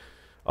beginning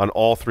on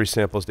all 3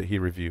 samples that he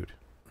reviewed.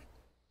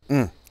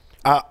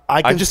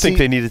 I just think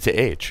they needed to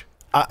age.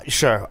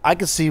 Sure, I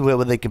can see where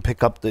they can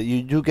pick up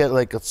you do get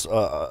like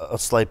a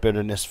slight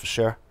bitterness for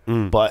sure,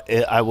 but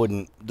I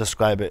wouldn't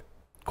describe it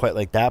quite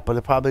like that. But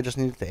it probably just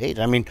needed to age.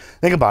 I mean,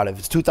 think about it. If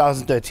it's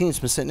 2013, it's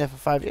been sitting there for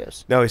 5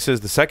 years. Now he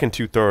says the second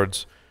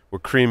 2/3 were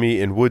creamy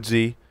and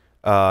woodsy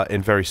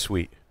and very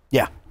sweet.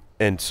 Yeah,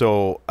 and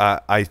so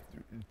I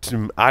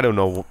don't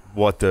know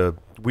what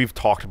we've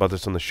talked about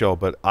this on the show,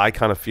 but I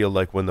kind of feel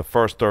like when the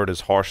first third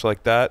is harsh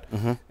like that,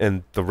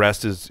 and the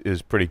rest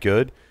is pretty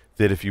good,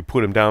 that if you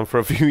put them down for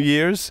a few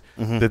years,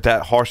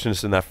 that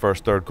harshness in that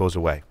first third goes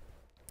away.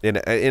 And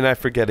I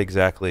forget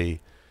exactly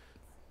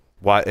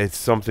why. It's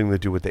something to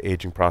do with the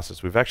aging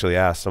process. We've actually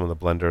asked some of the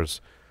blenders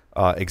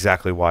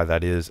exactly why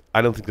that is.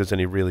 I don't think there's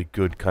any really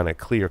good kind of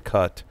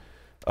clear-cut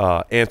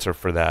answer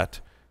for that.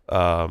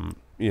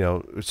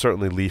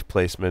 Certainly leaf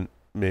placement,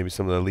 maybe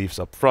some of the leaves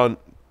up front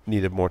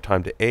needed more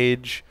time to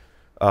age.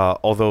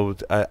 Although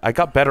I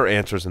got better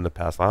answers in the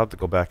past. I'll have to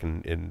go back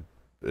and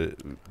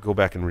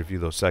review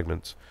those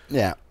segments.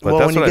 Yeah. But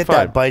well, when you get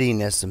that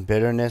bitiness and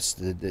bitterness,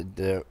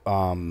 the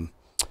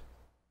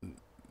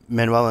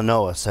Manuel and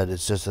Noah said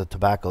it's just the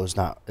tobacco is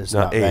not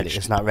ready.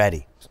 It's not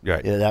ready.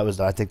 Right. Yeah,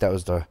 I think that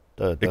was the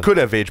it could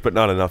have aged, but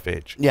not enough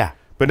age. Yeah.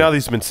 But now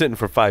these have been sitting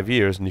for 5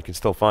 years, and you can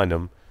still find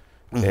them.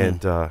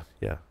 And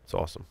it's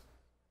awesome.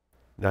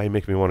 Now you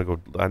make me want to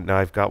go. Now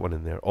I've got one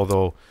in there.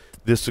 Although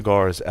this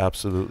cigar is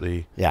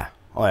absolutely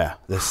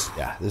This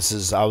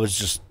is. I was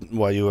just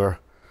while you were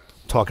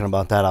talking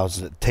about that, I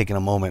was taking a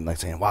moment, like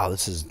saying, "Wow,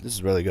 this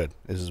is really good.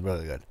 This is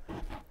really good."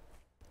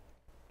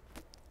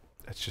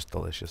 It's just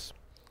delicious.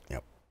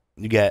 Yep.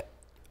 You get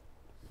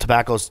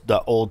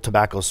the old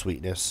tobacco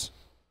sweetness.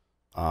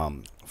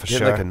 For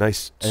sure. Like a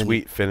nice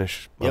sweet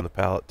finish on the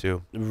palate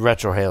too.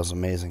 Retro Hale's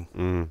amazing.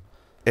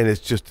 And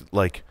it's just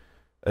like,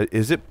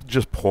 is it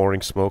just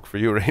pouring smoke for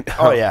you right now?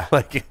 Oh yeah.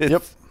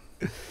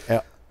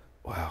 Yep.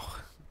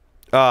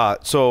 Wow.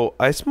 So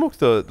I smoked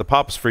the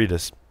Papas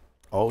Fritas.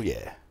 Oh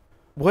yeah.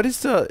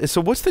 What's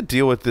the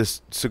deal with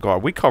this cigar?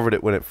 We covered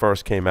it when it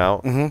first came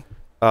out.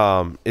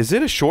 Is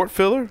it a short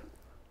filler?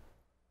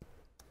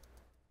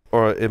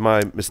 Or am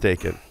I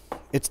mistaken?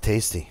 It's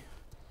tasty.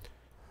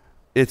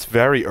 It's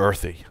very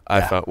earthy.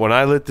 I found when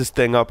I lit this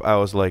thing up, I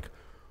was like,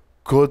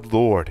 "Good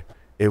Lord!"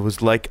 It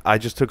was like I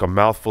just took a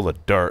mouthful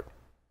of dirt.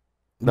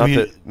 Not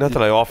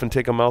that I often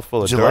take a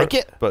mouthful of dirt. Did you like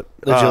it? But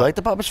did you like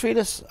the Papas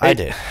Fritas? I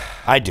did.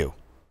 I do.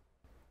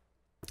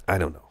 I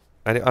don't know.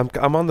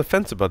 I'm on the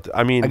fence about that.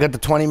 I mean, I got the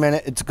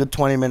 20-minute. It's a good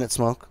 20-minute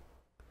smoke.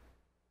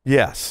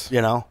 Yes.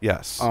 You know?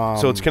 Yes.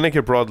 So it's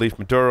Connecticut broadleaf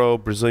Maduro,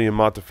 Brazilian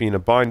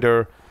Montefina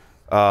binder,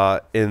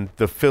 and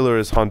the filler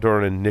is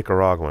Honduran and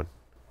Nicaraguan.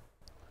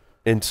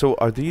 And so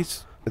are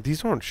these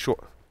aren't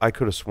short. I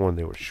could have sworn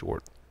they were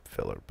short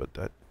filler, but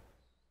that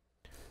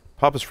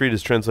Papas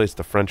Fritas translates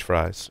to French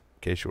fries,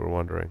 in case you were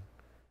wondering.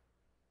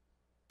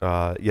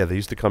 Yeah, they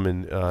used to come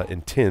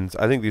in tins.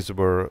 I think these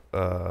were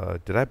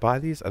did I buy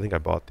these? I think I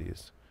bought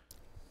these.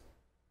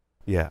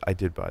 Yeah, I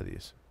did buy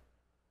these.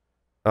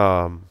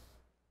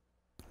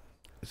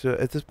 So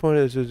at this point,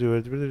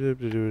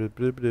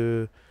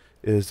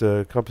 is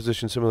a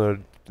composition similar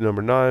to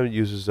number 9,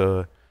 uses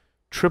a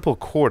triple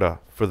quarta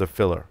for the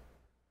filler.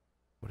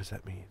 What does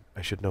that mean?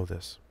 I should know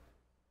this.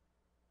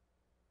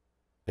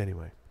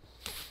 Anyway.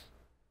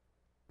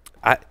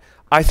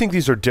 I think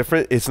these are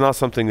different. It's not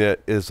something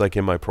that is like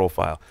in my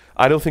profile.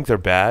 I don't think they're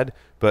bad,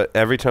 but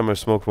every time I've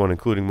smoked one,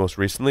 including most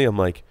recently, I'm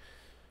like,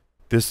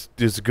 this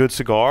is a good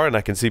cigar, and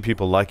I can see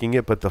people liking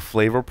it, but the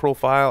flavor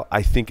profile,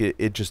 I think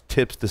it just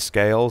tips the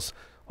scales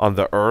on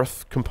the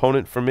earth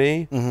component for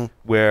me,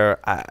 where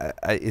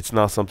it's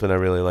not something I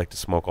really like to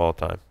smoke all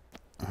the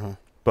time.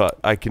 But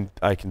I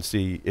can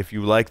see if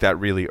you like that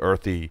really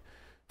earthy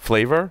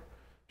flavor,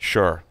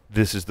 sure,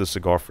 this is the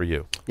cigar for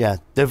you. Yeah,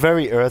 they're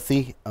very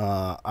earthy.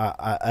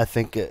 I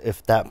think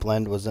if that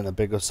blend was in a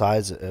bigger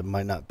size, it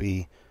might not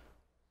be.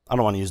 I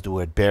don't want to use the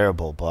word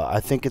bearable, but I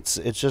think it's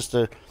just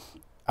a.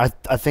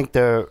 I think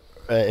they're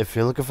if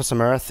you're looking for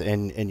some earth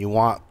and you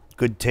want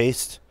good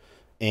taste,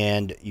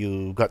 and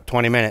you got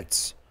 20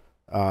 minutes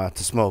to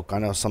smoke. I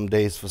know some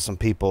days for some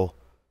people,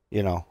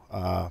 you know,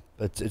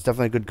 it's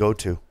definitely a good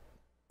go-to,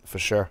 for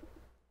sure.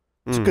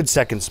 It's a good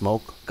second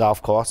smoke,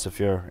 golf course, if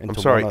you're into.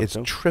 I'm sorry, it's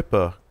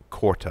Tripa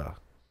Corta.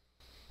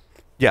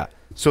 Yeah,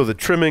 so the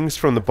trimmings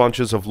from the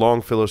bunches of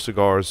long filler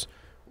cigars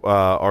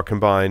are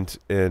combined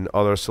in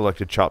other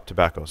selected chopped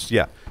tobaccos.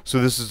 Yeah, so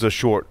this is a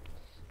short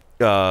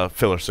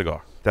filler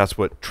cigar. That's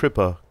what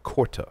Tripa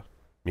Corta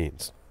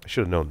means. I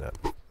should have known that.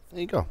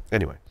 There you go.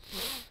 Anyway.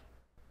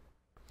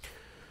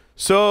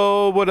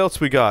 So what else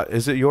we got?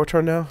 Is it your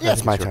turn now? Yeah,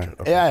 it's my turn.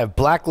 Okay. Yeah, I have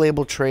Black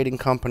Label Trading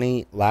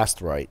Company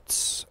Last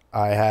Rites.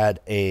 I had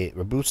a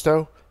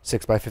Robusto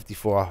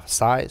 6x54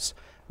 size.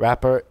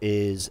 Wrapper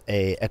is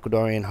a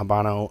Ecuadorian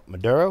Habano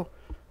Maduro.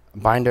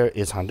 Binder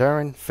is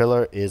Honduran.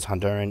 Filler is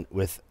Honduran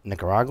with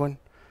Nicaraguan.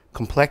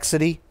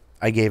 Complexity,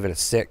 I gave it a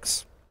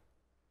 6.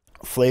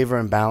 Flavor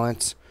and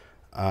balance,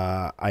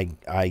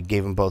 I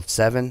gave them both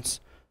 7s.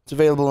 It's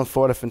available in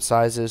 4 different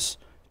sizes.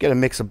 Get a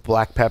mix of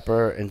black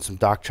pepper and some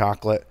dark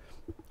chocolate.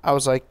 I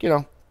was like, you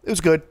know, it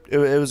was good. It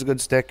was a good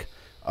stick.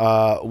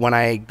 When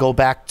I go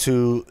back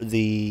to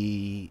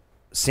the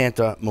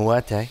Santa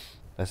Muerte, did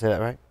I say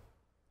that right?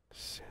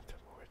 Santa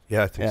Muerte.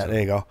 Yeah, I think so. Yeah,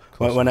 there you go.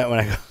 When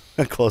I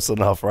go close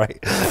enough, right?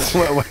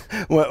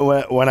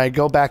 when I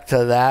go back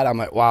to that, I'm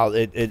like, wow,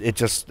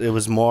 it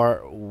was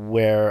more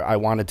where I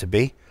wanted to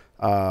be,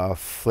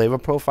 flavor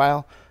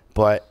profile.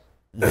 But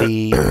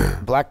the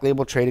Black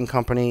Label Trading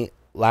Company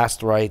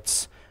Last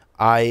Rites,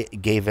 I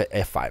gave it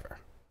a 5er.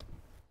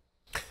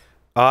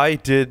 I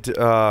did.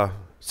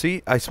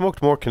 See, I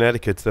smoked more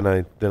Connecticut's than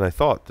I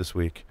thought this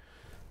week.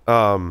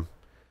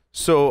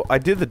 So I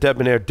did the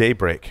Debonair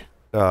Daybreak,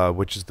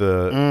 which is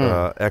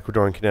the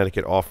Ecuadorian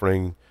Connecticut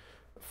offering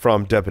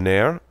from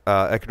Debonair.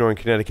 Ecuadorian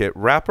Connecticut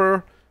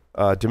wrapper,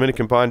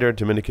 Dominican binder,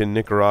 Dominican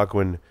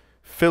Nicaraguan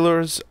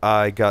fillers.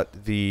 I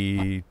got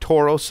the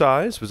Toro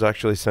size, was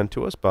actually sent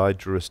to us by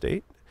Drew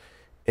Estate,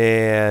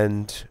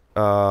 and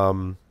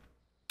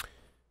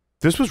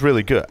this was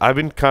really good. I've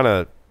been kind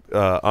of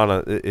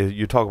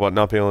you talk about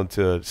not being able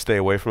to stay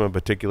away from a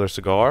particular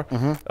cigar.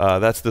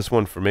 That's this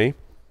one for me.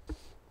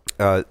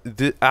 I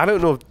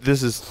don't know if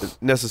this is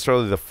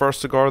necessarily the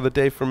first cigar of the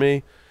day for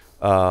me.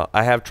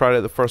 I have tried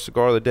it the first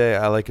cigar of the day.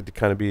 I like it to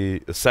kind of be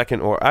the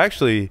second, or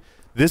actually,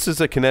 this is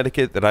a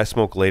Connecticut that I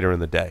smoke later in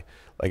the day.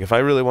 Like if I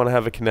really want to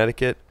have a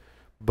Connecticut,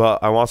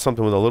 but I want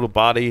something with a little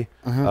body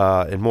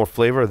and more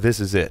flavor, this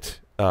is it.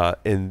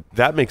 And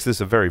that makes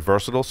this a very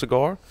versatile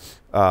cigar,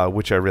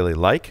 which I really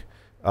like.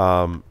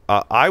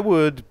 I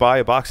would buy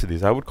a box of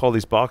these. I would call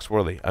these box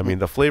worthy. I mean,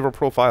 the flavor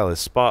profile is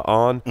spot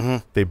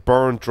on. They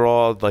burn,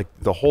 draw, like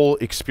the whole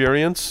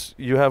experience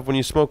you have when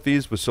you smoke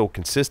these was so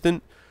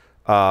consistent.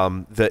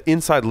 The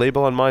inside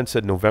label on mine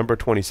said November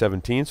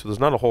 2017, so there's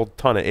not a whole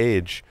ton of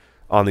age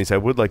on these. I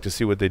would like to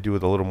see what they do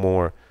with a little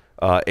more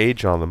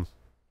age on them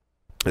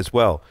as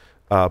well.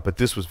 But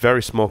this was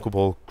very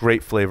smokable,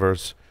 great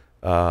flavors.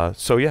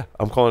 So yeah,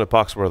 I'm calling it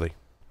box worthy.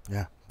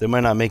 Yeah, they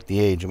might not make the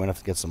age. You might have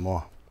to get some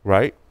more.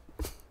 Right.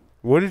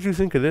 What did you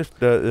think of this,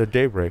 the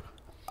Daybreak?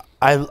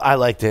 I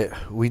liked it.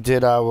 We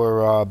did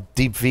our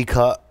deep V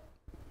cut.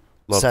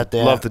 Sat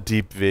there. Love the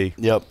deep V.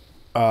 Yep.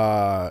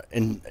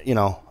 And you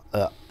know,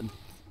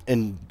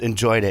 and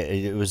enjoyed it.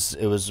 It was.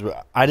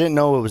 I didn't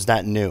know it was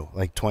that new,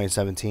 like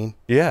 2017.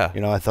 Yeah. You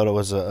know, I thought it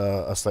was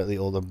a slightly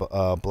older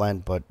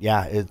blend, but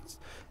yeah,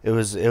 it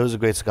was a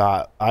great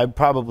cigar. I'd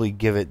probably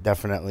give it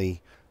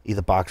definitely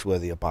either box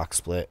worthy or box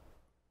split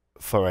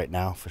for right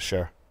now, for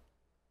sure.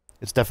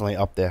 It's definitely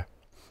up there.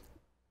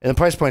 And the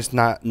price point's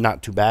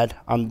not too bad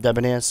on the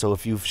Debonair. So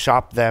if you've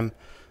shopped them,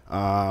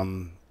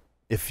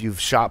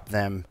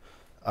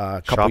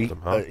 a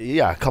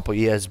couple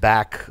years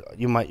back,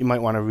 you might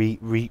want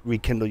to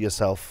rekindle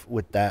yourself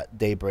with that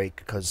Daybreak,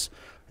 because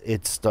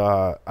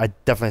I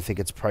definitely think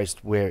it's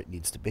priced where it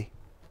needs to be.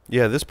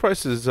 Yeah, this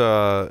price is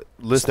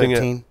listing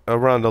at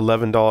around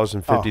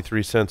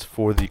 $11.53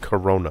 for the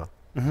Corona.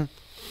 Mm-hmm.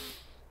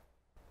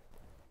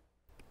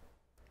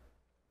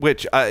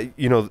 Which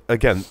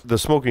again, the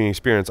smoking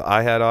experience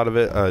I had out of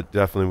it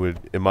definitely would,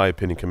 in my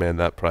opinion, command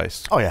that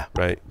price. Oh yeah,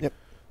 right. Yep.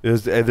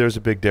 There's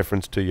a big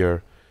difference to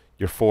your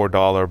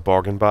 $4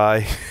 bargain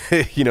buy,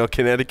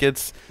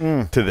 Connecticut's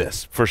to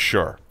this for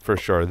sure.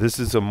 This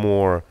is a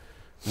more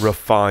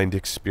refined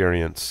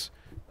experience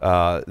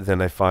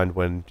than I find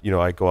when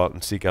I go out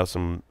and seek out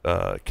some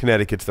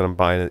Connecticut's that I'm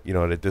buying at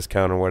at a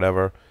discount or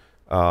whatever.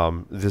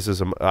 This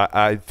is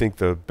I think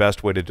the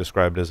best way to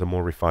describe it is a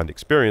more refined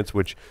experience,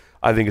 which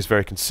I think is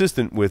very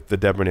consistent with the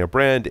Debonair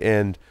brand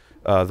and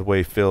the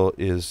way Phil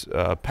is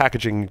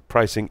packaging,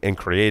 pricing, and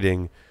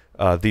creating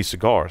these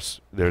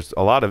cigars. There's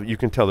a lot of, you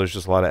can tell there's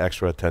just a lot of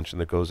extra attention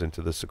that goes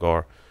into the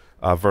cigar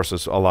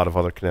versus a lot of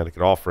other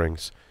Connecticut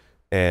offerings,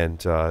 and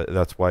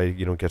that's why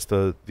it gets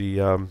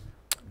the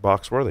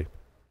box worthy.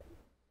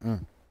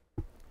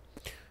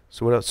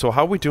 So what else? So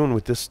how are we doing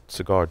with this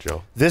cigar,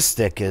 Joe? This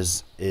stick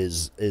it's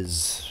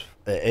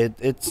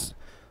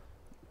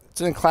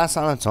in class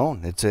on its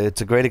own. It's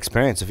a great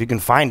experience. If you can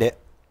find it,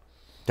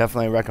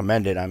 definitely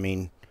recommend it. I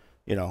mean,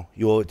 you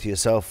owe it to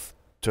yourself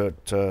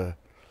to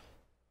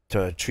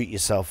treat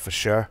yourself for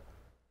sure.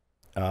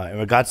 In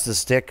regards to the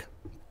stick,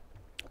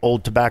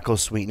 old tobacco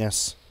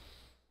sweetness,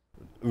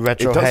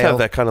 retro. It does hail, have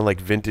that kind of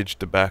like vintage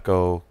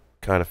tobacco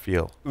kind of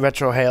feel.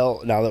 Retro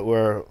hail. Now that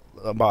we're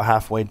about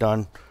halfway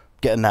done,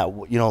 getting that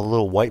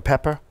little white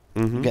pepper.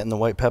 Mm-hmm. Getting the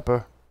white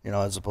pepper.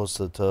 As opposed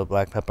to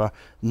black pepper.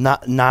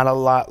 Not a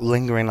lot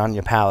lingering on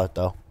your palate,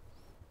 though.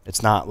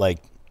 It's not like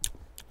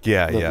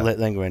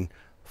lingering.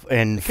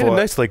 And get a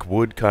nice like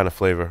wood kind of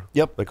flavor.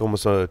 Yep. Like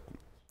almost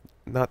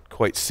not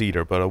quite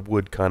cedar, but a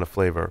wood kind of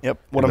flavor. Yep.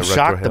 What I'm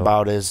shocked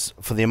about is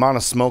for the amount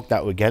of smoke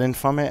that we're getting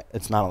from it,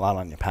 it's not a lot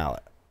on your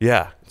palate.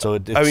 Yeah. So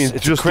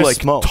it's just crisp like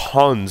smoke.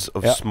 Tons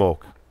of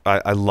smoke.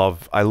 I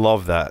love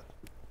that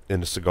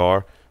in a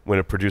cigar when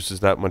it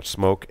produces that much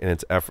smoke and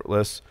it's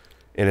effortless.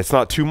 And it's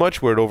not too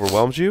much where it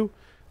overwhelms you.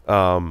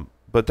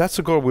 But that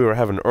cigar we were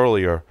having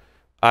earlier,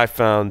 I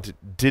found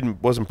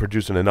wasn't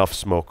producing enough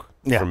smoke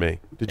for me.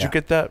 Did you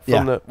get that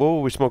from what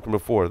were we smoking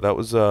before? That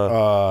was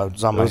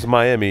was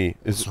Miami.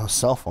 It's a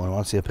cell phone. You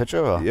want to see a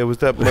picture? Or? It was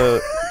that.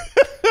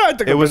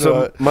 It was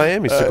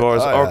Miami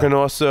Cigars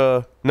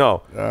Argonosa.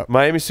 No,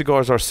 Miami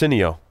Cigars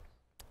Arsenio.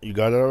 You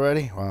got it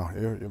already? Wow.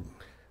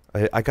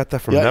 I got that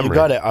from memory. You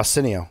got it.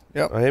 Arsenio.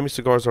 Yep. Miami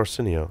Cigars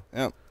Arsenio.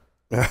 Yep.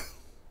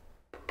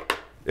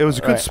 It was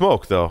a good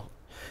smoke, though.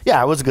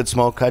 Yeah, it was a good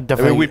smoke. I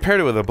mean, we paired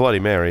it with a Bloody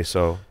Mary,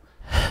 so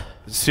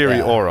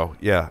Series Oro,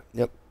 yeah.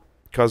 Yep.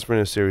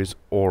 Cosmina Series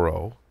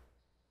Oro,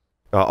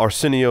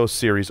 Arsenio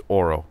Series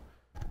Oro,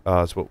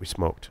 is what we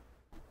smoked,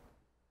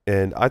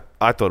 and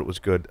I thought it was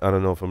good. I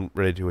don't know if I'm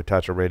ready to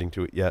attach a rating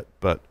to it yet,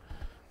 but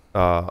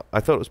I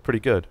thought it was pretty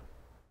good.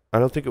 I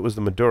don't think it was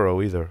the Maduro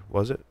either,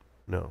 was it?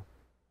 No.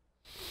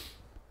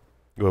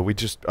 Well,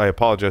 I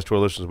apologize to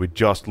our listeners. We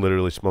just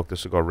literally smoked the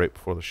cigar right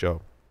before the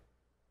show.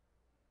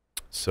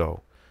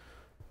 So,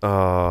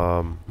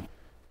 I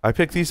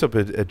picked these up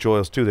at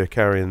Joyle's too. They're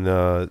carrying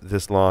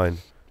this line.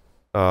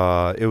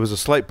 It was a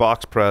slight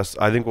box press.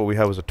 I think what we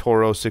had was a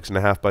Toro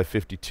 6.5 by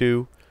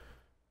 52.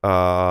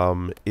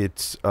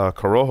 It's a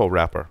Corojo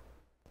wrapper,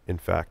 in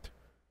fact.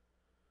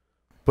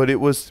 But it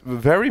was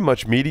very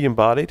much medium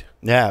bodied.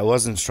 Yeah, it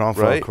wasn't strong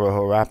for a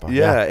Corojo wrapper.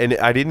 Yeah, and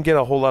I didn't get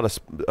a whole lot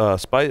of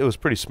spice. It was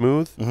pretty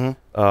smooth.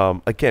 Mm-hmm.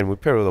 Again, we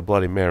paired it with a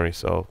Bloody Mary,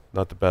 so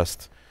not the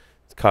best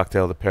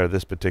cocktail to pair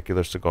this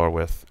particular cigar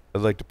with.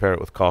 I'd like to pair it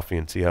with coffee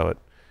and see how it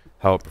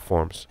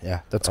performs.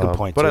 Yeah, that's a good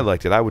point. But I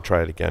liked it. I would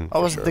try it again. I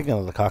wasn't thinking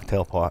of the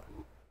cocktail part.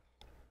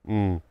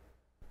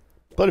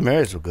 Bloody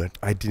Marys were good.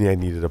 I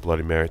needed a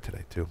Bloody Mary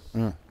today too.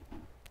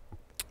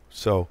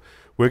 So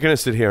we're gonna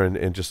sit here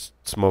and just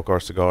smoke our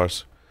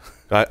cigars.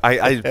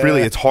 I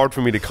really, it's hard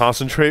for me to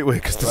concentrate with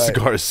because the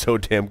cigar is so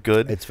damn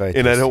good. It's very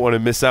and tasty. I don't want to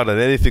miss out on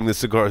anything the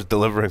cigar is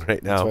delivering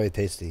right now. It's very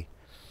tasty.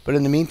 But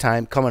in the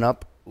meantime, coming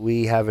up,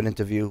 we have an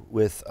interview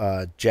with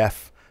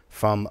Jeff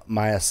from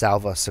Maya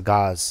Salva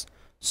Cigars.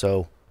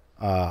 So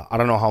I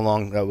don't know how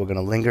long we're going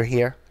to linger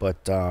here,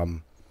 but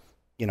the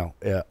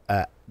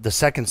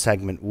second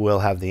segment will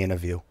have the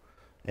interview.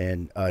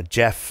 And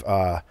Jeff,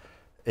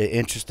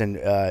 interesting.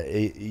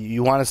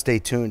 You want to stay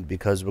tuned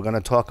because we're going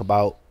to talk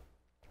about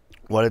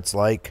what it's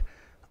like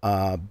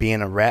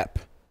being a rep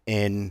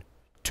in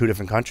two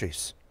different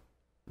countries,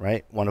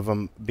 right? One of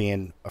them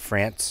being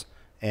France.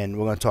 And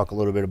we're going to talk a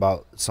little bit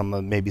about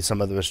maybe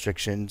some of the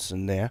restrictions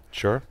in there.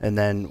 Sure. And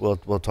then we'll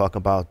talk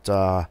about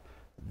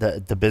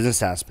the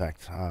business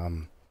aspect.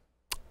 I'm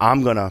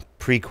going to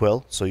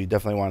prequel, so you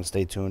definitely want to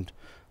stay tuned.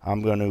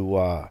 I'm going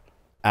to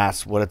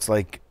ask what it's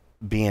like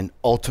being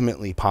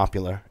ultimately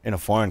popular in a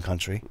foreign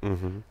country,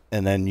 and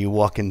then you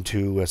walk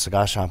into a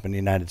cigar shop in the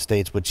United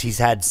States, which he's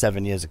had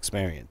 7 years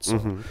experience.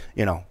 So,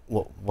 you know,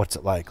 what's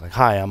it like? Like,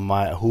 hi, I'm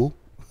who?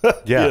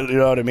 Yeah. You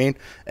know what I mean?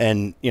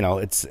 And, you know,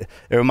 it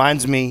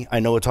reminds me, I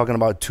know we're talking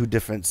about two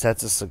different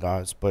sets of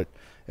cigars, but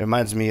it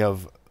reminds me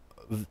of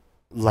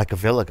like a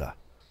Villiga.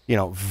 You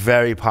know,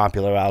 very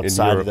popular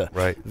outside Europe, of the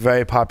right.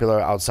 very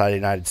popular outside the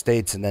United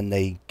States, and then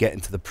they get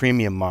into the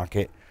premium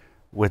market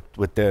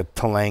with their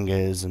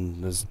Talangas,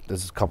 and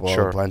there's a couple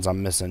other blends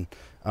I'm missing.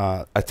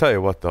 I tell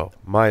you what though,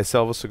 Maya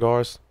Selva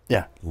cigars,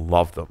 Yeah,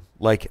 love them.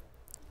 Like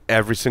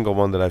every single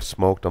one that I've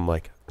smoked, I'm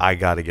like, I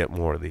got to get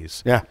more of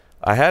these. yeah,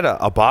 I had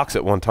a box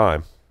at one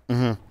time,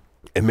 and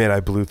man, I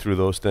blew through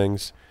those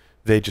things.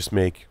 They just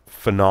make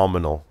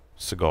phenomenal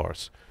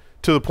cigars,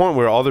 to the point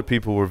where other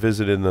people were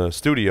visiting the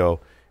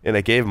studio. And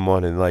I gave him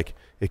one, and like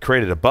it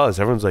created a buzz.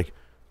 Everyone's like,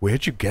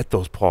 "Where'd you get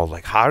those, Paul?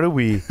 Like, how do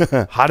we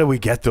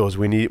get those?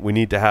 We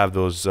need to have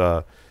those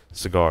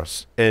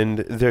cigars." And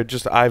they're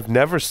just, I've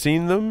never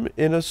seen them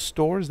in a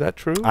store. Is that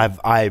true?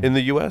 In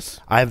the U.S.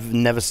 I've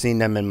never seen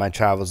them in my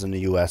travels in the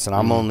U.S. and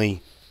I'm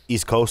only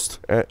East Coast.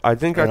 I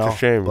think that's a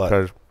shame,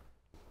 because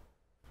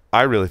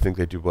I really think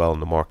they do well in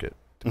the market.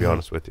 To be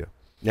honest with you.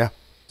 Yeah.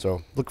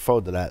 So look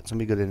forward to that. It's gonna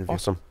be a good interview.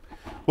 Awesome.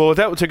 Well, with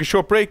that, we'll take a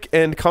short break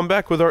and come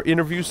back with our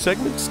interview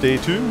segment. Stay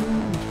tuned.